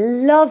and I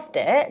loved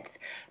it,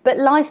 but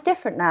life's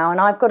different now, and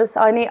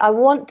I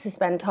want to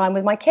spend time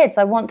with my kids.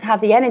 I want to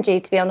have the energy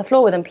to be on the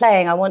floor with them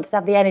playing. I want to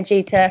have the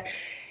energy to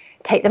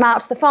take them out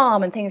to the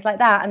farm and things like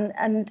that,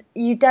 and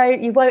you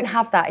won't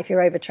have that if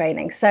you're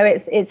overtraining. So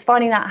it's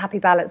finding that happy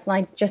balance, and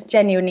I just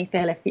genuinely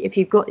feel if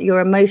you've got your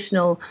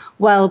emotional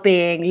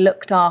well-being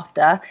looked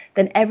after,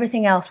 then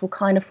everything else will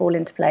kind of fall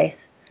into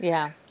place.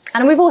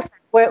 And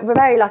we're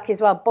very lucky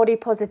as well. Body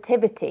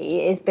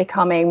positivity is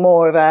becoming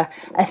more of a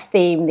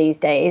theme these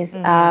days.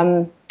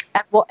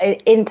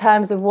 In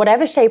terms of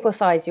whatever shape or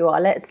size you are,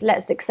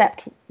 let's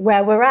accept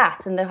where we're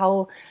at. And the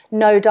whole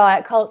no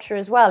diet culture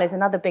as well is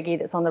another biggie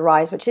that's on the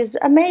rise, which is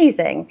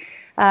amazing.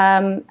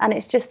 And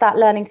it's just that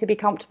learning to be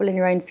comfortable in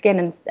your own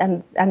skin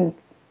and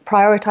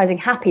prioritizing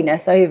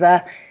happiness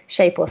over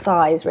shape or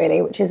size,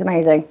 really, which is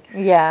amazing.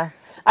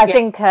 I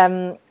think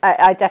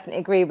I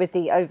definitely agree with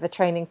the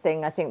overtraining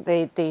thing. I think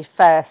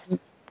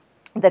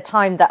the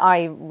time that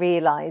I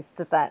realised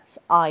that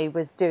I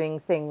was doing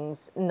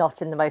things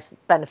not in the most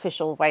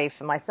beneficial way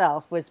for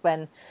myself was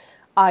when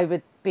I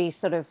would be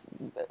sort of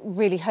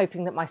really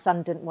hoping that my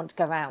son didn't want to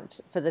go out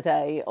for the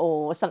day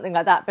or something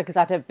like that, because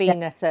I'd have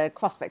been at a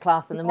CrossFit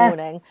class in the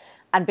morning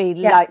and be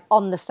like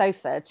on the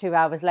sofa 2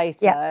 hours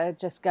later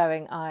just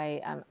going,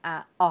 I am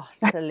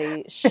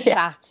utterly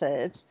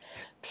shattered.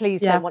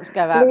 Please don't want to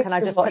go out. Can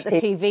I just put the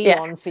TV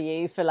on for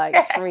you for like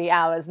 3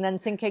 hours? And then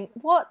thinking,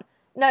 what?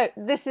 No,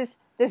 this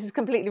is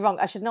completely wrong.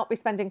 I should not be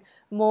spending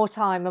more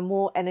time and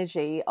more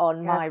energy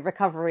on my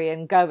recovery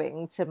and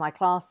going to my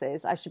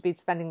classes. I should be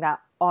spending that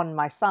on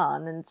my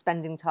son and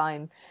spending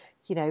time,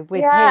 you know,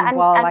 with him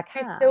while I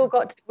can.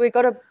 We've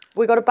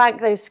got to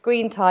bank those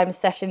screen time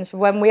sessions for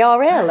when we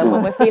are ill and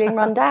when we're feeling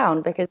run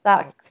down, because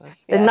there's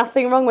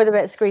nothing wrong with a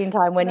bit of screen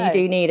time when you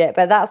do need it.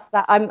 But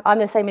I'm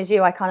the same as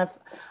you.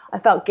 I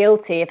felt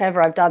guilty if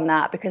ever I've done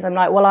that, because I'm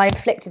like, well, I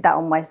inflicted that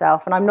on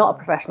myself, and I'm not a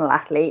professional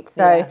athlete,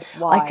 so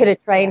I could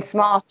have trained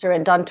smarter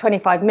and done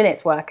 25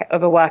 minutes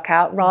of a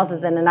workout rather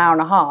than an hour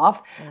and a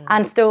half,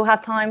 and still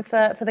have time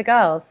for the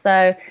girls.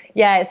 So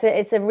it's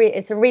a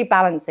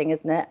rebalancing,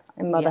 isn't it,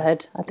 in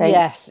motherhood? I think.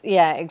 Yes,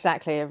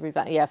 exactly.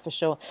 For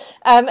sure.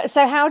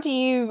 So how do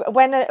you,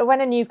 when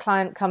a new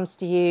client comes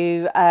to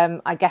you,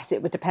 I guess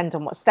it would depend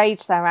on what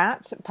stage they're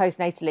at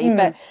postnatally,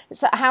 but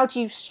so how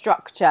do you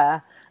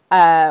structure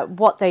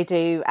what they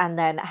do, and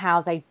then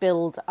how they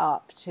build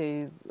up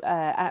through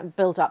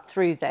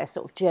their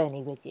sort of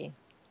journey with you?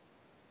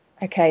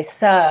 Okay,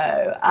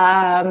 so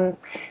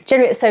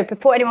generally, so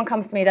before anyone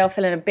comes to me, they'll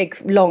fill in a big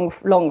long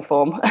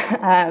form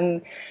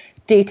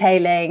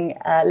detailing,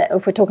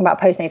 if we're talking about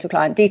postnatal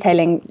client,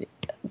 detailing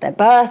their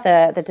birth,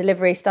 the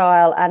delivery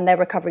style, and their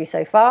recovery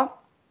so far.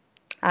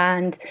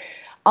 And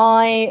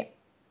I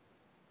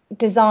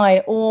design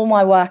all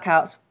my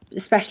workouts,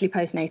 especially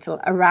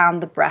postnatal,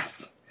 around the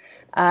breath.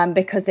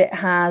 Because it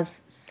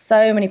has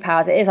so many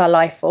powers. It is our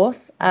life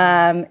force.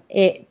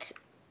 It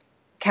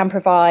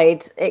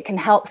it can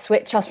help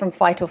switch us from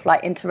fight or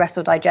flight into rest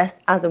or digest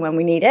as and when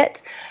we need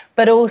it.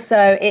 But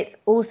also, it's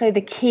also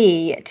the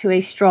key to a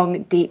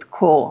strong, deep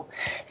core.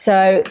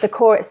 So the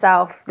core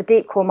itself, the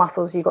deep core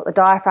muscles, you've got the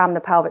diaphragm,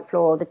 the pelvic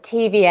floor, the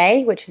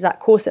TVA, which is that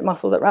corset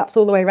muscle that wraps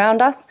all the way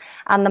around us,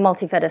 and the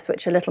multifidus,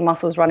 which are little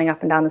muscles running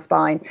up and down the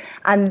spine.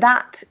 And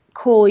that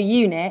core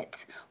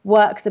unit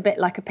works a bit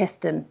like a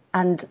piston,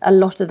 and a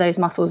lot of those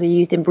muscles are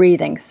used in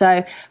breathing.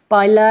 So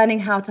by learning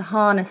how to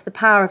harness the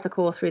power of the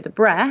core through the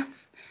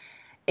breath,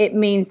 it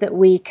means that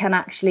we can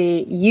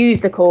actually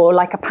use the core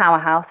like a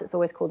powerhouse. It's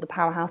always called the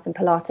powerhouse in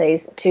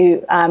Pilates,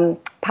 to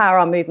power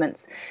our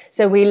movements.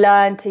 So we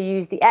learn to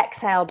use the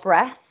exhale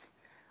breath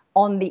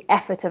on the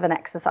effort of an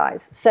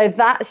exercise. So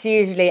that's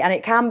usually, and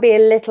it can be a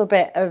little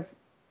bit of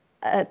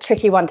a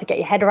tricky one to get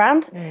your head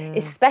around,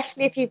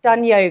 especially if you've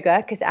done yoga,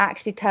 because it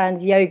actually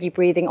turns yogi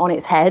breathing on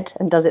its head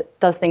and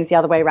does things the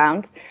other way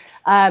around.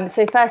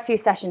 So first few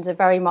sessions are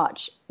very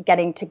much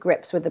getting to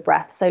grips with the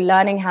breath. So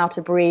learning how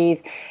to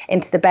breathe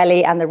into the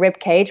belly and the rib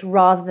cage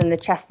rather than the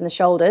chest and the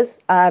shoulders,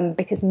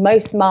 because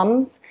most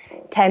mums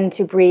tend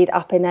to breathe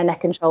up in their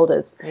neck and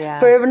shoulders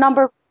for a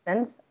number of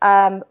reasons.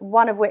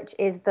 One of which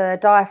is the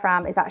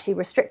diaphragm is actually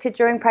restricted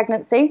during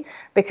pregnancy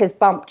because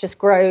bump just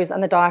grows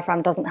and the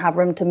diaphragm doesn't have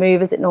room to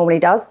move as it normally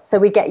does. So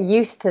we get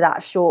used to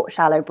that short,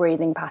 shallow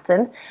breathing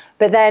pattern.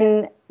 But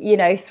then, you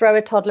know, throw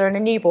a toddler and a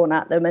newborn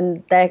at them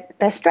and they're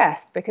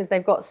stressed because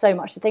they've got so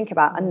much to think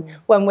about. And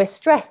when we're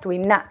stressed, we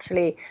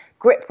naturally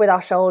grip with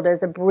our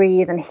shoulders and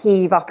breathe and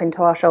heave up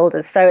into our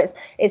shoulders. So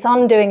it's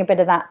undoing a bit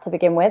of that to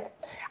begin with.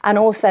 And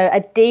also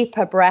a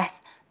deeper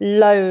breath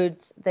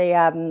loads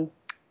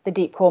the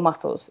deep core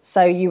muscles.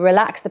 So you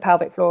relax the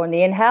pelvic floor on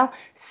the inhale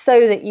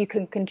so that you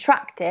can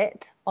contract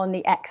it on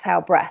the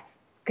exhale breath,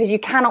 because you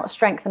cannot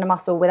strengthen a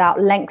muscle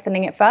without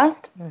lengthening it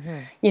first.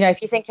 You know,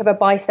 if you think of a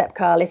bicep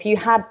curl, if you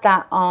had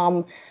that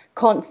arm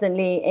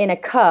constantly in a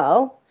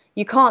curl,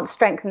 you can't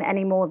strengthen it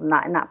any more than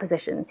that in that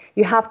position.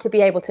 You have to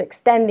be able to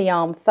extend the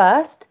arm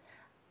first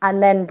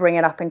and then bring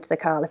it up into the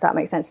curl, if that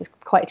makes sense. It's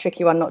quite a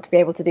tricky one not to be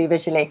able to do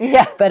visually.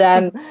 But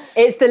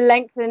it's the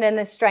lengthen and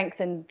the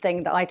strengthen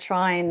thing that I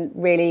try and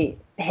really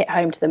hit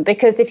home to them.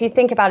 Because if you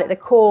think about it, the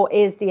core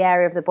is the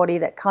area of the body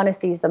that kind of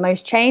sees the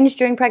most change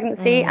during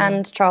pregnancy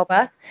and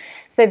childbirth.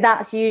 So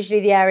that's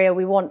usually the area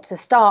we want to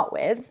start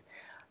with.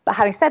 But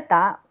having said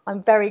that,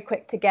 I'm very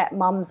quick to get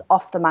mums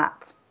off the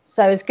mat.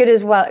 So as good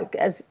as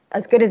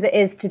it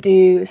is to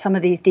do some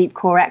of these deep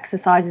core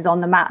exercises on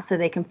the mat so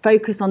they can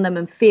focus on them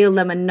and feel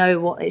them and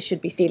know what it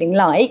should be feeling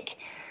like,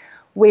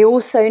 we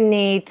also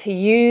need to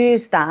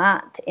use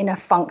that in a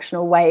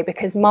functional way,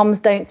 because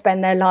mums don't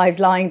spend their lives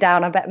lying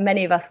down. I bet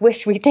many of us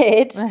wish we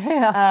did,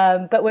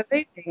 but we're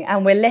moving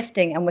and we're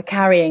lifting and we're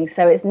carrying.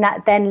 So it's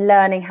then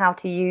learning how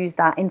to use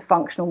that in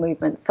functional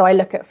movements. So I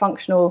look at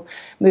functional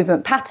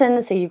movement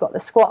patterns. So you've got the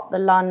squat, the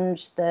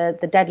lunge, the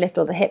deadlift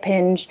or the hip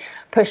hinge,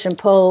 push and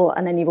pull,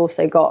 and then you've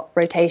also got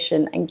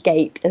rotation and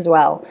gait as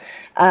well.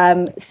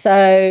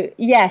 So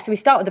we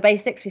start with the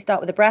basics. We start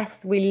with the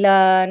breath. We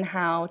learn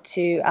how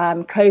to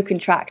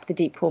co-contract the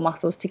deep core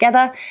muscles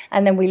together,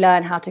 and then we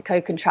learn how to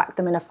co-contract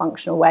them in a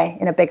functional way,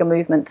 in a bigger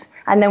movement,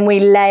 and then we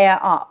layer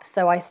up.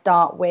 So I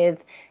start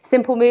with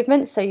simple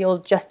movements, so you'll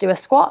just do a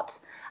squat,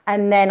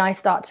 and then I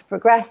start to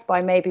progress by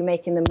maybe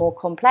making them more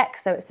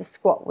complex. So it's a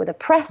squat with a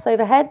press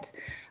overhead,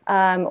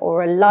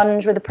 or a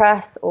lunge with a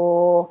press,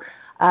 or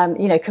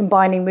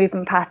combining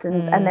movement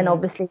patterns, and then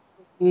obviously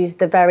use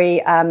the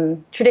very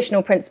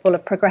traditional principle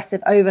of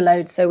progressive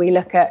overload. So we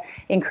look at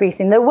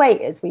increasing the weight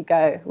as we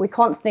go. We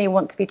constantly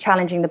want to be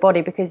challenging the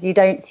body, because you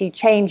don't see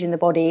change in the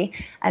body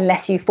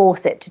unless you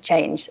force it to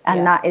change,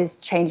 and that is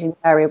changing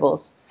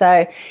variables.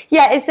 So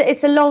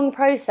it's a long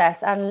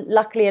process, and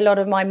luckily a lot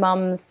of my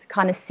mums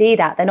kind of see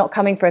that. They're not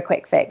coming for a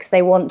quick fix.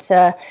 They want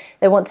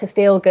to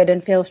feel good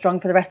and feel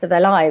strong for the rest of their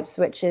lives,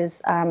 which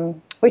is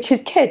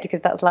good, because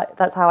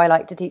that's how I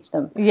like to teach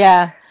them.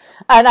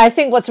 And I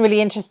think what's really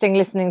interesting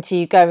listening to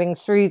you going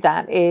through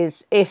that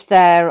is if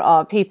there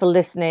are people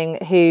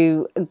listening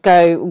who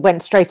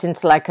went straight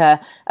into like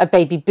a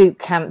baby boot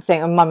camp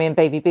thing, a mummy and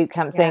baby boot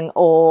camp thing,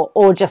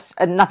 or just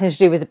nothing to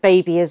do with the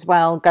baby as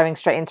well, going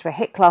straight into a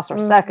HIIT class or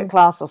a circuit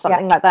class or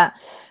something like that,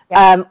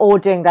 or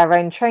doing their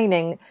own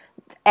training.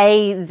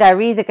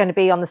 They're either going to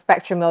be on the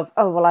spectrum of,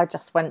 oh, well, I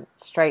just went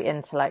straight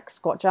into like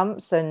squat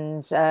jumps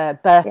and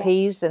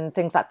burpees and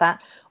things like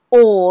that,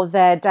 or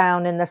they're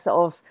down in the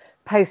sort of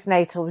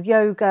postnatal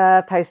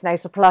yoga,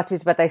 postnatal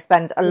Pilates, where they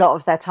spend a lot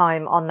of their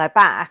time on their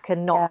back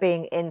and not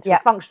being into a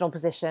functional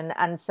position.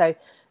 And so,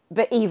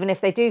 but even if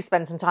they do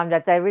spend some time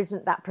there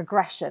isn't that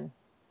progression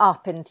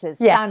up into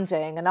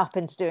standing and up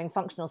into doing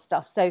functional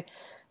stuff. So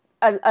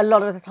a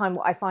lot of the time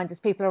what I find is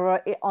people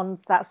are on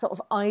that sort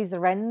of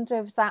either end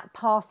of that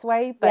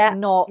pathway, but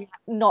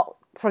not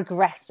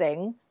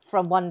progressing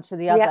from one to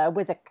the other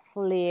with a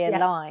clear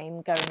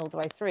line going all the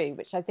way through,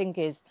 which I think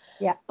is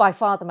by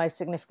far the most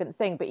significant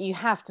thing. But you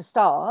have to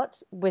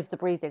start with the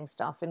breathing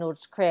stuff in order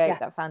to create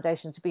that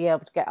foundation to be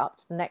able to get up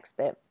to the next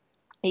bit.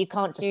 You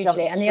can't just jump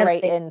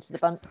straight into the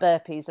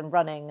burpees and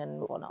running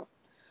and whatnot.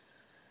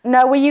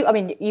 No, well, I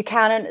mean, you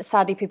can, and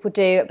sadly people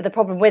do, but the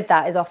problem with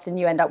that is often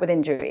you end up with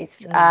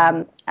injuries.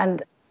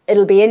 And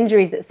it'll be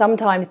injuries that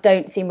sometimes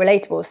don't seem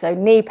relatable. So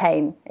knee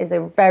pain is a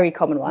very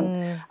common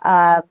one.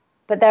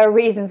 But there are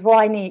reasons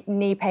why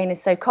knee pain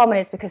is so common.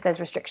 It's because there's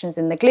restrictions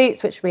in the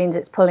glutes, which means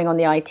it's pulling on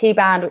the IT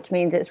band, which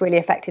means it's really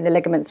affecting the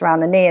ligaments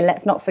around the knee. And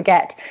let's not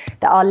forget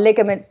that our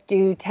ligaments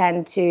do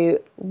tend to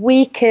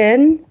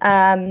weaken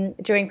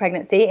during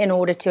pregnancy in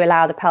order to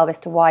allow the pelvis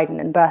to widen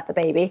and birth the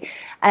baby.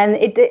 And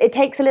it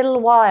takes a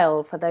little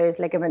while for those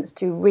ligaments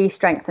to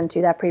re-strengthen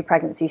to their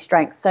pre-pregnancy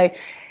strength. So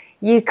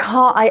you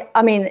can't,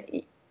 I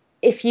mean,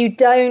 if you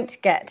don't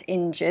get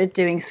injured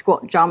doing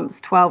squat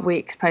jumps 12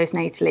 weeks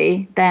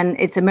postnatally, then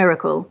it's a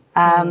miracle.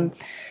 And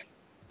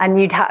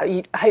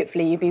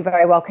hopefully you'd be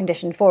very well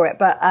conditioned for it.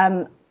 But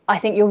I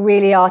think you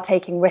really are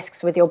taking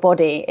risks with your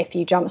body if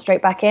you jump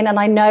straight back in. And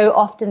I know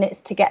often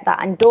it's to get that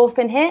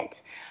endorphin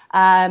hit.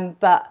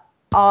 But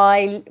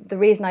the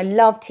reason I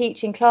love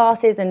teaching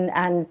classes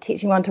and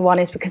teaching one-to-one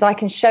is because I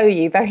can show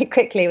you very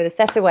quickly with a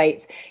set of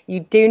weights,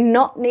 you do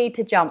not need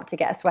to jump to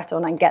get a sweat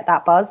on and get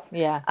that buzz.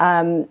 Yeah.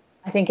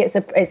 I think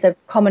it's a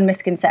common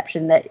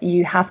misconception that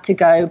you have to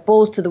go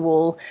balls to the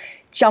wall,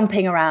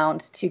 jumping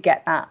around to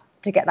get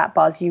that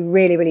buzz. You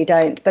really, really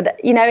don't. But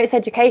it's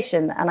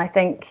education, and I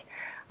think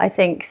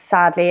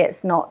sadly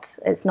it's not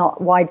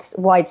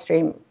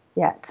widestream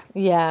yet.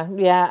 Yeah,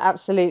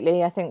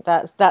 absolutely. I think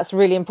that's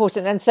really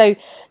important. And so,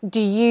 what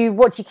do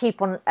you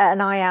keep on an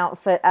eye out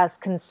for as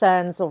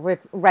concerns or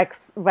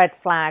red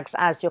flags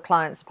as your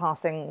clients are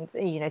passing,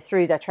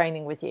 through their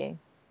training with you?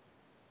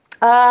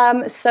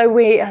 So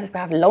we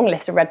have a long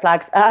list of red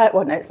flags.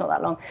 Well, no, it's not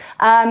that long.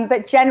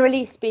 But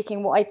generally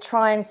speaking, what I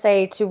try and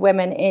say to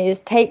women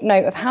is take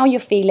note of how you're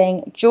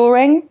feeling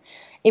during,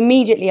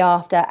 immediately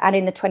after, and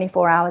in the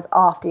 24 hours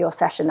after your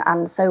session.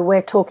 And so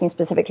we're talking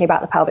specifically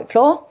about the pelvic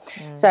floor.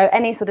 So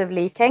any sort of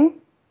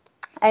leaking,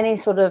 any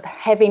sort of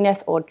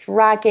heaviness or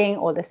dragging,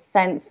 or the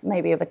sense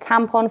maybe of a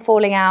tampon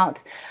falling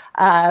out,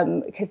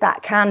 because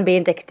that can be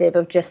indicative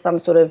of just some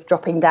sort of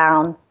dropping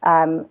down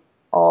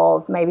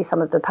of maybe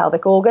some of the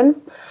pelvic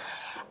organs.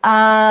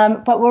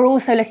 But we're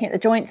also looking at the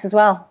joints as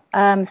well.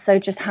 So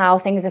just how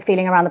things are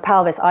feeling around the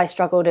pelvis. I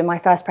struggled in my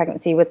first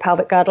pregnancy with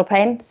pelvic girdle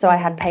pain. So I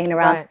had pain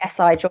around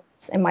SI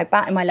joints in my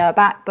back, in my lower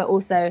back, but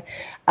also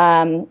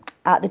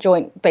at the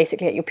joint,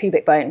 basically at your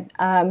pubic bone.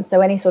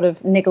 So any sort of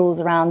niggles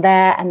around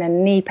there, and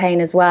then knee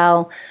pain as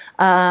well.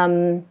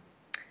 And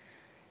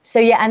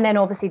then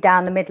obviously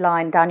down the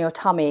midline, down your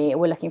tummy,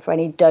 we're looking for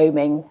any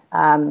doming,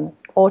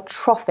 or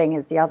troughing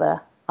is the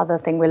other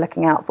thing we're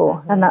looking out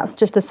for. And that's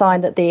just a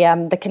sign that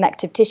the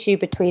connective tissue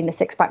between the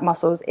six-pack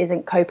muscles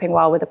isn't coping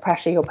well with the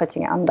pressure you're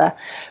putting it under.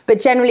 But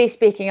generally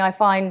speaking, I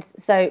find,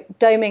 so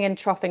doming and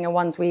troughing are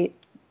ones we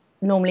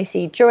normally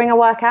see during a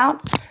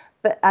workout,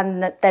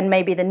 and then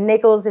maybe the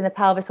niggles in the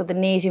pelvis or the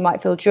knees you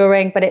might feel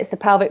during, but it's the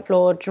pelvic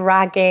floor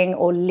dragging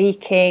or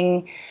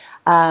leaking,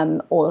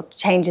 or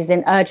changes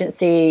in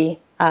urgency,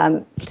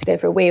 to go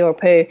for a wee or a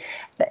poo.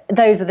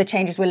 Those are the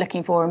changes we're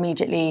looking for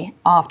immediately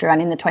after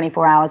and in the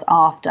 24 hours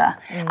after.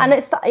 And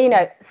it's,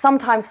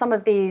 sometimes some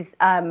of these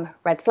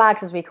red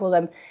flags, as we call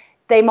them,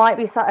 they might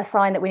be a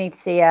sign that we need to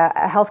see a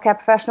healthcare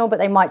professional, but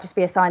they might just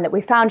be a sign that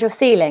we found your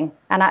ceiling,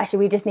 and actually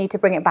we just need to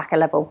bring it back a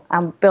level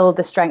and build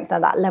the strength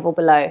at that level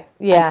below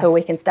until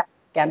we can step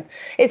again.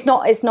 It's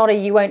not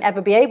you won't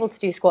ever be able to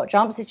do squat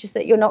jumps. It's just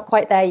that you're not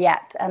quite there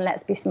yet, and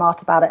let's be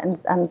smart about it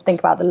and think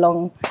about the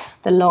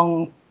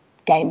long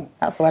game.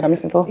 That's the word I'm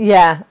looking for.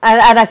 Yeah,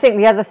 and I think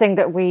the other thing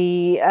that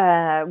we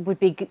would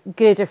be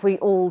good if we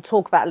all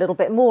talk about a little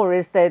bit more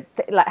is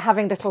like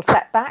having little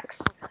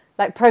setbacks.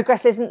 Like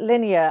progress isn't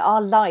linear.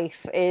 Our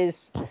life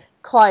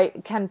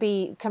can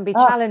be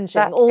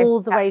challenging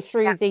all the way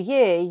through the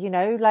year.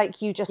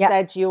 Like you just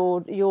said,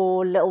 your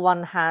little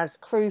one has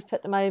croup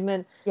at the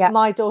moment.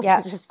 My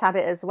daughter just had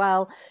it as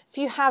well. If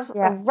you have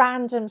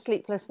random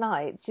sleepless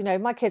nights,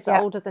 my kids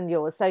are older than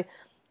yours, so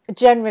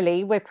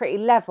generally we're pretty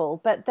level,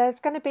 but there's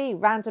going to be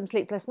random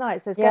sleepless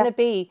nights. There's going to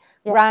be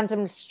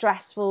random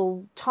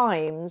stressful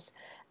times,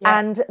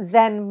 and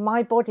then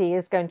my body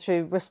is going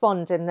to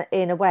respond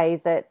in a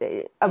way that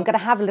I'm going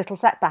to have a little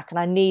setback, and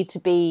I need to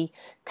be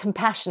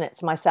compassionate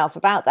to myself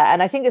about that.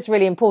 And I think it's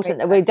really important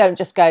that we don't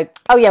just go,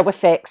 oh yeah, we're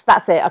fixed,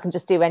 that's it, I can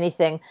just do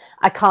anything.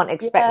 I can't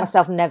expect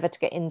myself never to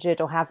get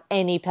injured or have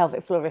any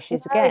pelvic floor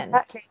issues again.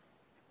 Exactly.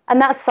 And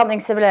that's something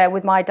similar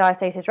with my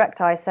diastasis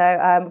recti.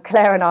 So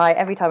Claire and I,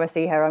 every time I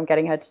see her, I'm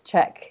getting her to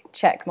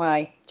check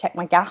my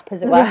gap,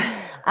 as it were.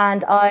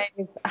 And I've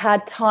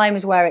had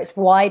times where it's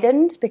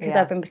widened because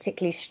I've been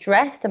particularly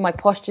stressed and my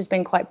posture's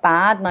been quite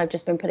bad, and I've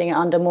just been putting it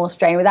under more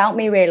strain without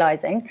me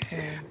realizing.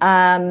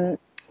 And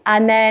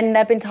then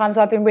there've been times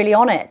where I've been really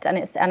on it and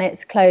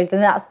it's closed.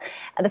 And that's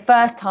the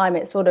first time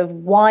it sort of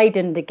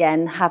widened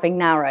again, having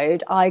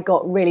narrowed. I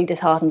got really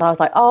disheartened. I was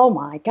like, oh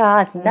my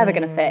God, it's never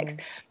going to fix.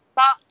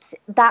 But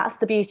that's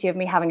the beauty of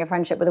me having a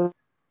friendship with a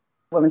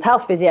women's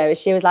health physio,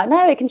 she was like,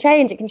 no, it can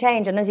change.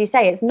 And as you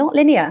say, it's not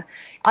linear.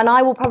 And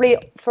I will probably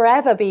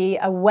forever be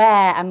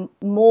aware and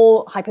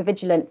more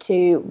hypervigilant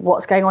to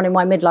what's going on in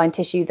my midline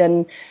tissue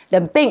than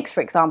Binks,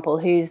 for example,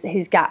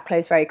 whose gap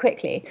closed very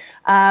quickly.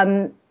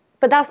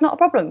 But that's not a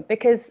problem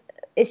because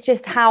it's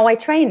just how I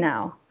train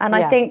now. And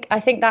I think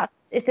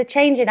it's the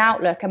change in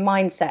outlook and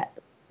mindset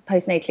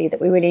postnatally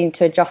that we really need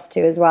to adjust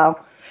to as well.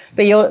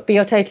 But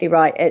you're totally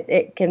right.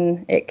 It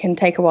can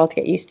take a while to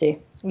get used to.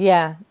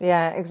 Yeah,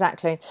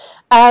 exactly.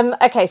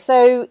 Okay,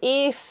 so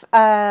if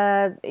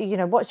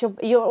what's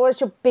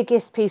your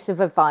biggest piece of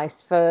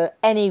advice for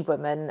any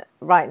woman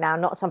right now?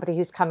 Not somebody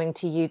who's coming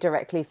to you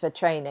directly for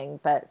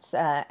training, but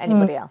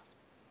anybody else.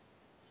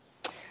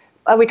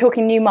 Are we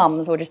talking new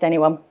mums or just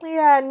anyone?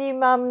 Yeah, new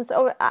mums,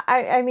 or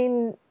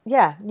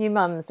new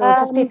mums, or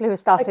just people who are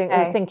starting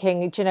and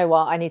thinking, do you know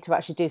what? I need to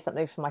actually do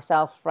something for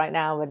myself right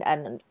now,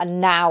 and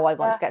now I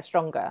want to get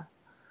stronger.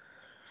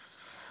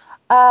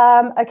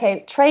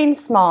 Okay, train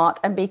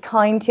smart and be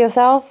kind to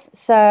yourself.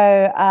 So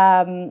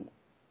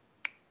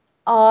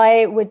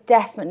I would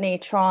definitely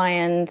try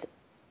and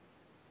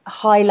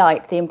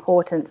highlight the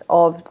importance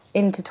of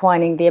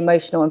intertwining the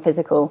emotional and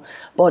physical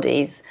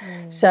bodies.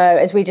 So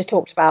as we just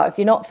talked about, if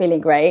you're not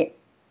feeling great,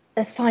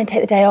 that's fine,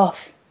 take the day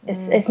off.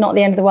 It's not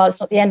the end of the world. It's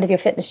not the end of your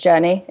fitness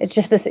journey. It's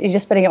just this, you're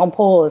just putting it on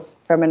pause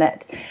for a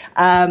minute.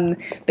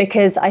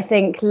 Because I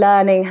think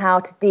learning how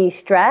to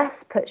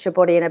de-stress puts your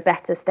body in a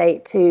better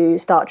state to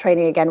start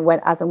training again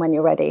as and when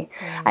you're ready.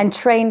 And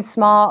train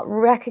smart,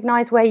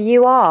 recognize where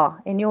you are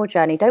in your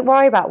journey. Don't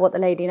worry about what the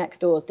lady next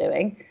door is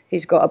doing,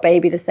 who's got a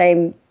baby the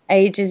same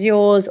age as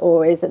yours,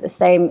 or is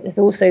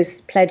also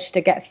pledged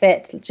to get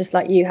fit just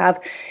like you have.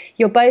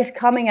 You're both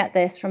coming at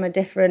this from a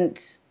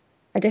different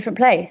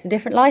place, a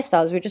different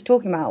lifestyle, as we were just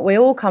talking about. We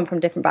all come from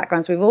different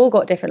backgrounds. We've all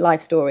got different life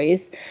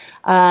stories.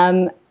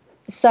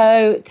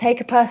 So take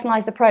a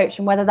personalized approach,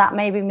 and whether that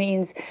maybe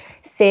means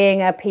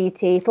seeing a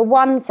PT for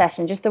one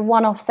session, just a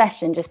one-off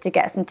session, just to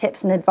get some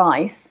tips and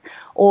advice,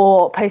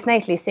 or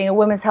postnatally seeing a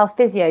women's health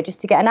physio just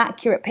to get an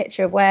accurate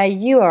picture of where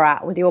you are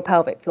at with your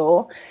pelvic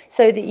floor,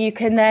 so that you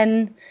can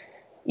then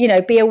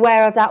be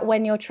aware of that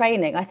when you're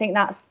training. I think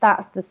that's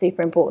the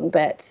super important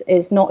bit,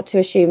 is not to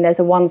assume there's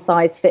a one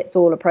size fits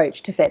all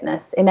approach to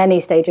fitness in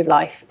any stage of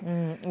life.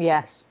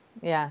 Yes.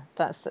 Yeah,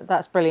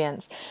 that's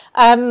brilliant.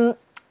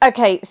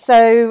 Okay,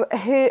 so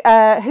who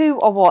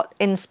or what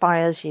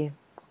inspires you?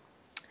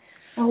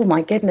 Oh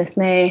my goodness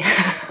me.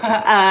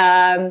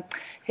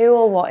 Who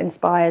or what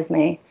inspires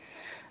me?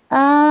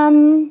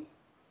 I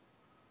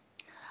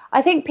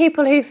think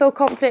people who feel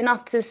confident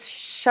enough to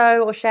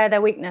show or share their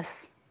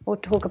weakness, or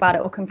talk about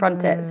it or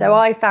confront it. So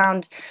I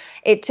found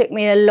it took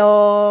me a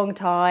long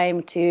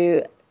time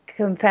to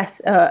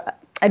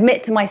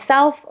admit to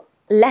myself,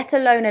 let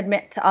alone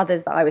admit to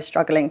others that I was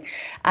struggling.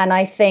 And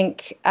I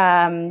think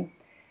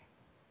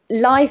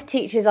life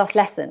teaches us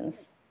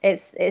lessons.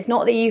 It's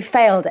not that you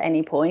failed at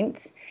any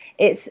point.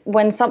 It's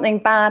when something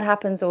bad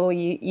happens or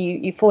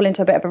you fall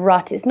into a bit of a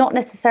rut, it's not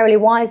necessarily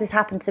why has this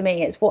happened to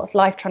me? It's what's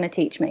life trying to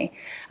teach me,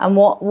 and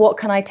what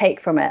can I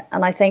take from it?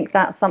 And I think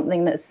that's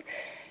something that's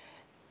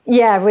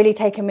really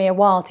taken me a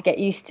while to get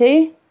used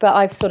to, but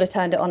I've sort of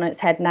turned it on its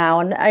head now.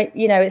 And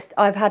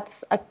I've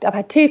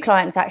had two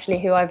clients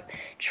actually who I've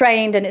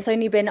trained, and it's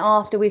only been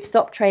after we've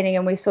stopped training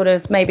and we've sort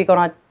of maybe gone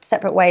our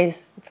separate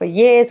ways for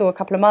years or a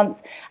couple of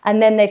months,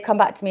 and then they've come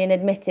back to me and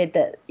admitted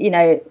that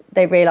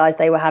they realized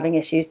they were having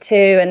issues too.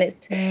 And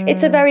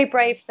it's a very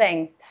brave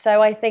thing.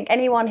 So I think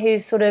anyone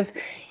who's sort of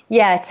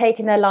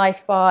taking their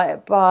life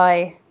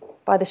by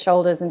the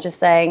shoulders and just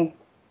saying,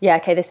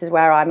 okay, this is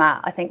where I'm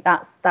at, I think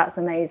that's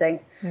amazing.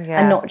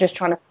 And not just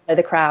trying to follow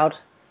the crowd.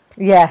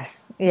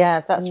 Yes,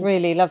 that's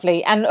really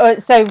lovely.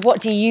 And so what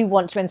do you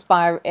want to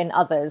inspire in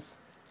others?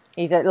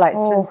 Either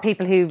some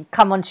people who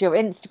come onto your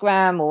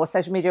Instagram or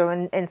social media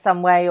in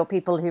some way, or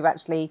people who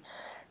actually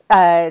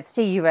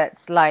see you at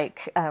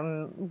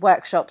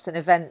workshops and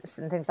events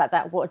and things like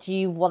that. What do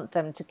you want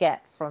them to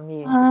get from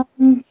you?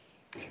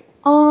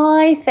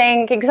 I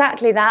think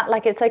exactly that.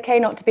 It's okay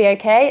not to be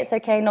okay. It's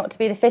okay not to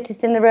be the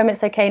fittest in the room.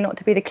 It's okay not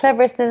to be the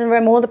cleverest in the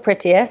room or the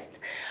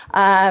prettiest.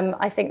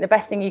 I think the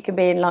best thing you can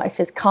be in life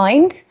is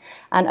kind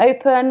and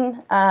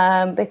open,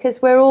 because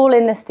we're all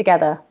in this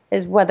together.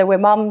 Is whether we're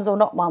mums or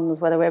not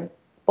mums, whether we're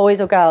boys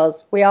or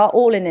girls, we are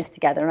all in this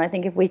together. And I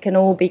think if we can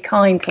all be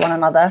kind to one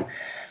another,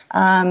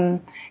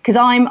 because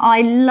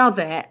I love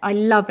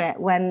it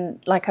when,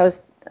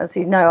 as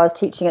you know, I was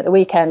teaching at the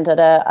weekend at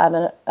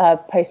a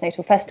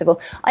postnatal festival.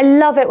 I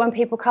love it when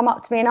people come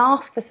up to me and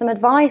ask for some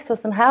advice or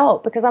some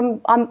help, because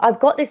I've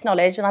got this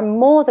knowledge and I'm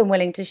more than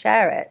willing to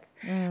share it.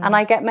 And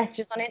I get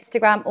messages on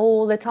Instagram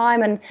all the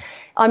time, and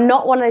I'm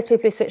not one of those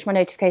people who switch my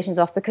notifications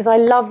off, because I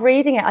love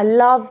reading it. I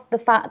love the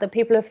fact that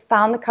people have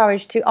found the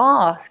courage to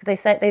ask.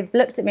 They've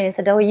looked at me and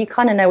said, oh, you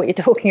kind of know what you're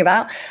talking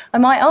about. I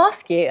might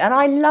ask you, and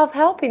I love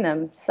helping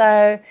them.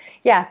 So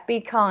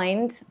be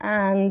kind,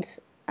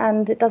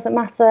 and it doesn't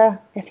matter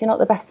if you're not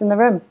the best in the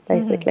room,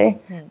 basically.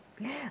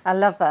 I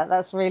love that.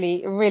 That's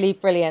really, really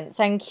brilliant.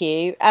 Thank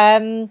you.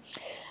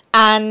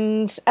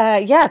 And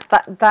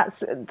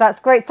that's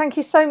great. Thank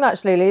you so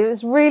much, Lulu. It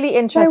was really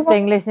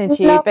interesting listening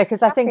to you,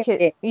 because I think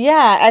it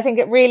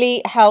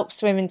really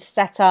helps women to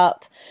set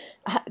up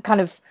kind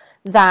of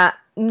that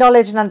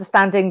knowledge and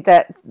understanding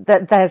that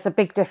there's a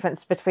big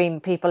difference between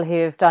people who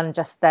have done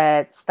just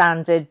their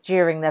standard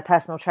during their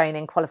personal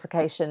training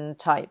qualification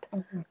type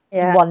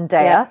one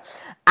dayer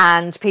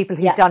and people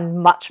who've done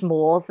much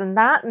more than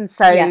that. And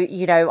so,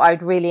 you know,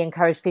 I'd really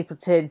encourage people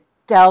to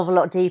delve a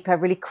lot deeper,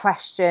 really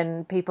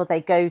question people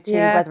they go to,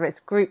 whether it's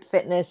group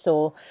fitness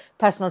or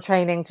personal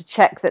training, to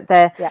check that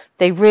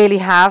they really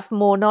have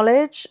more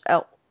knowledge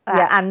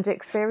and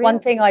experience. One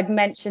thing I'd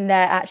mention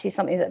there, actually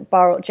something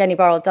that Jenny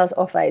Burrell does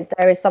offer, is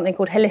there is something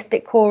called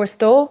Holistic Core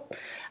Restore,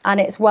 and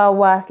it's well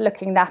worth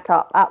looking that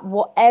up at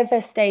whatever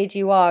stage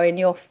you are in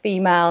your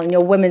female and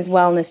your women's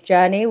wellness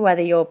journey,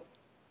 whether you're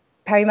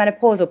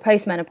perimenopausal,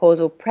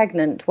 postmenopausal,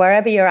 pregnant,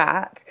 wherever you're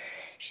at.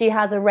 She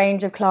has a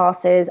range of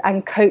classes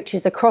and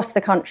coaches across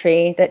the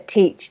country that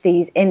teach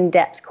these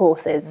in-depth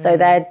courses. So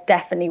they're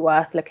definitely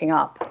worth looking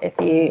up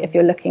if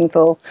you're looking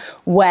for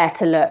where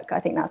to look.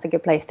 I think that's a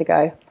good place to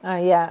go.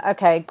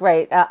 Okay,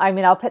 great. I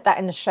mean, I'll put that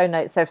in the show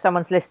notes. So if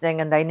someone's listening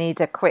and they need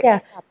a quick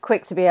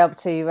to be able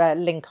to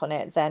link on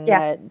it,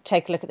 then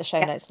take a look at the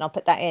show notes and I'll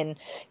put that in.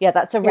 Yeah,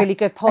 that's a really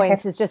good point.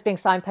 Okay. Is just being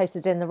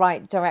signposted in the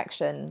right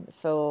direction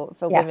for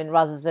women,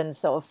 rather than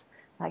sort of,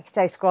 like you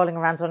say, scrolling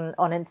around on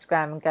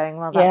Instagram and going,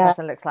 well, that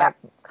person looks like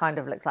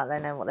they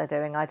know what they're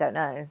doing. I don't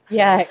know.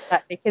 Yeah,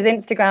 exactly. Because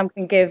Instagram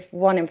can give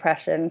one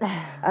impression.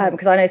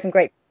 Because I know some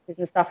great pieces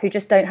and stuff who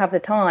just don't have the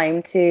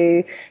time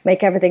to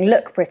make everything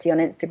look pretty on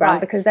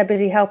Instagram because they're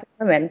busy helping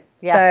women.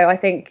 Yes. So I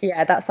think,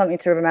 that's something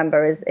to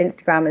remember, is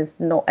Instagram is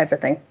not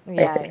everything,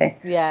 basically.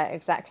 Yeah,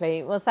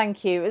 exactly. Well,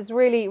 thank you. It was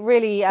really,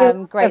 really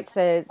great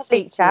to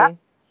speak to you.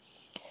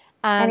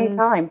 And,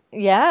 anytime.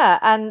 Yeah,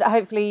 and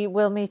hopefully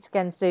we'll meet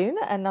again soon.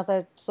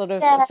 Another sort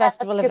of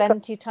festival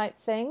eventy type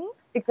thing.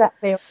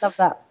 Exactly. Love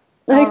that.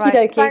 All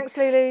right. Thanks,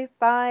 Lulu.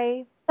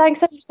 Bye. Thanks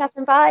so much,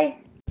 Catherine. Bye.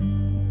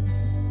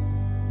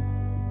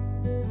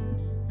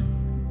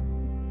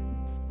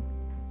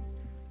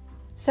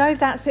 So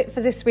that's it for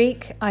this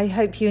week. I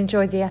hope you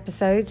enjoyed the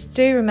episode.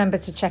 Do remember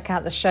to check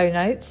out the show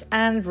notes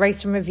and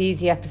rate and review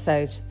the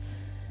episode.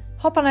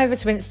 Hop on over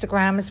to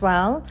Instagram as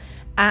well,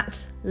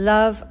 at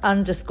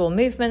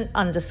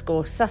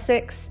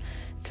love_movement_Sussex,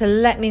 to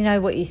let me know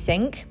what you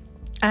think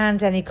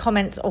and any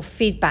comments or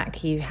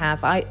feedback you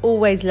have. I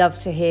always love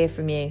to hear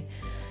from you.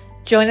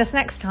 Join us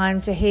next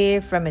time to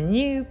hear from a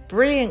new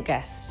brilliant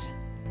guest.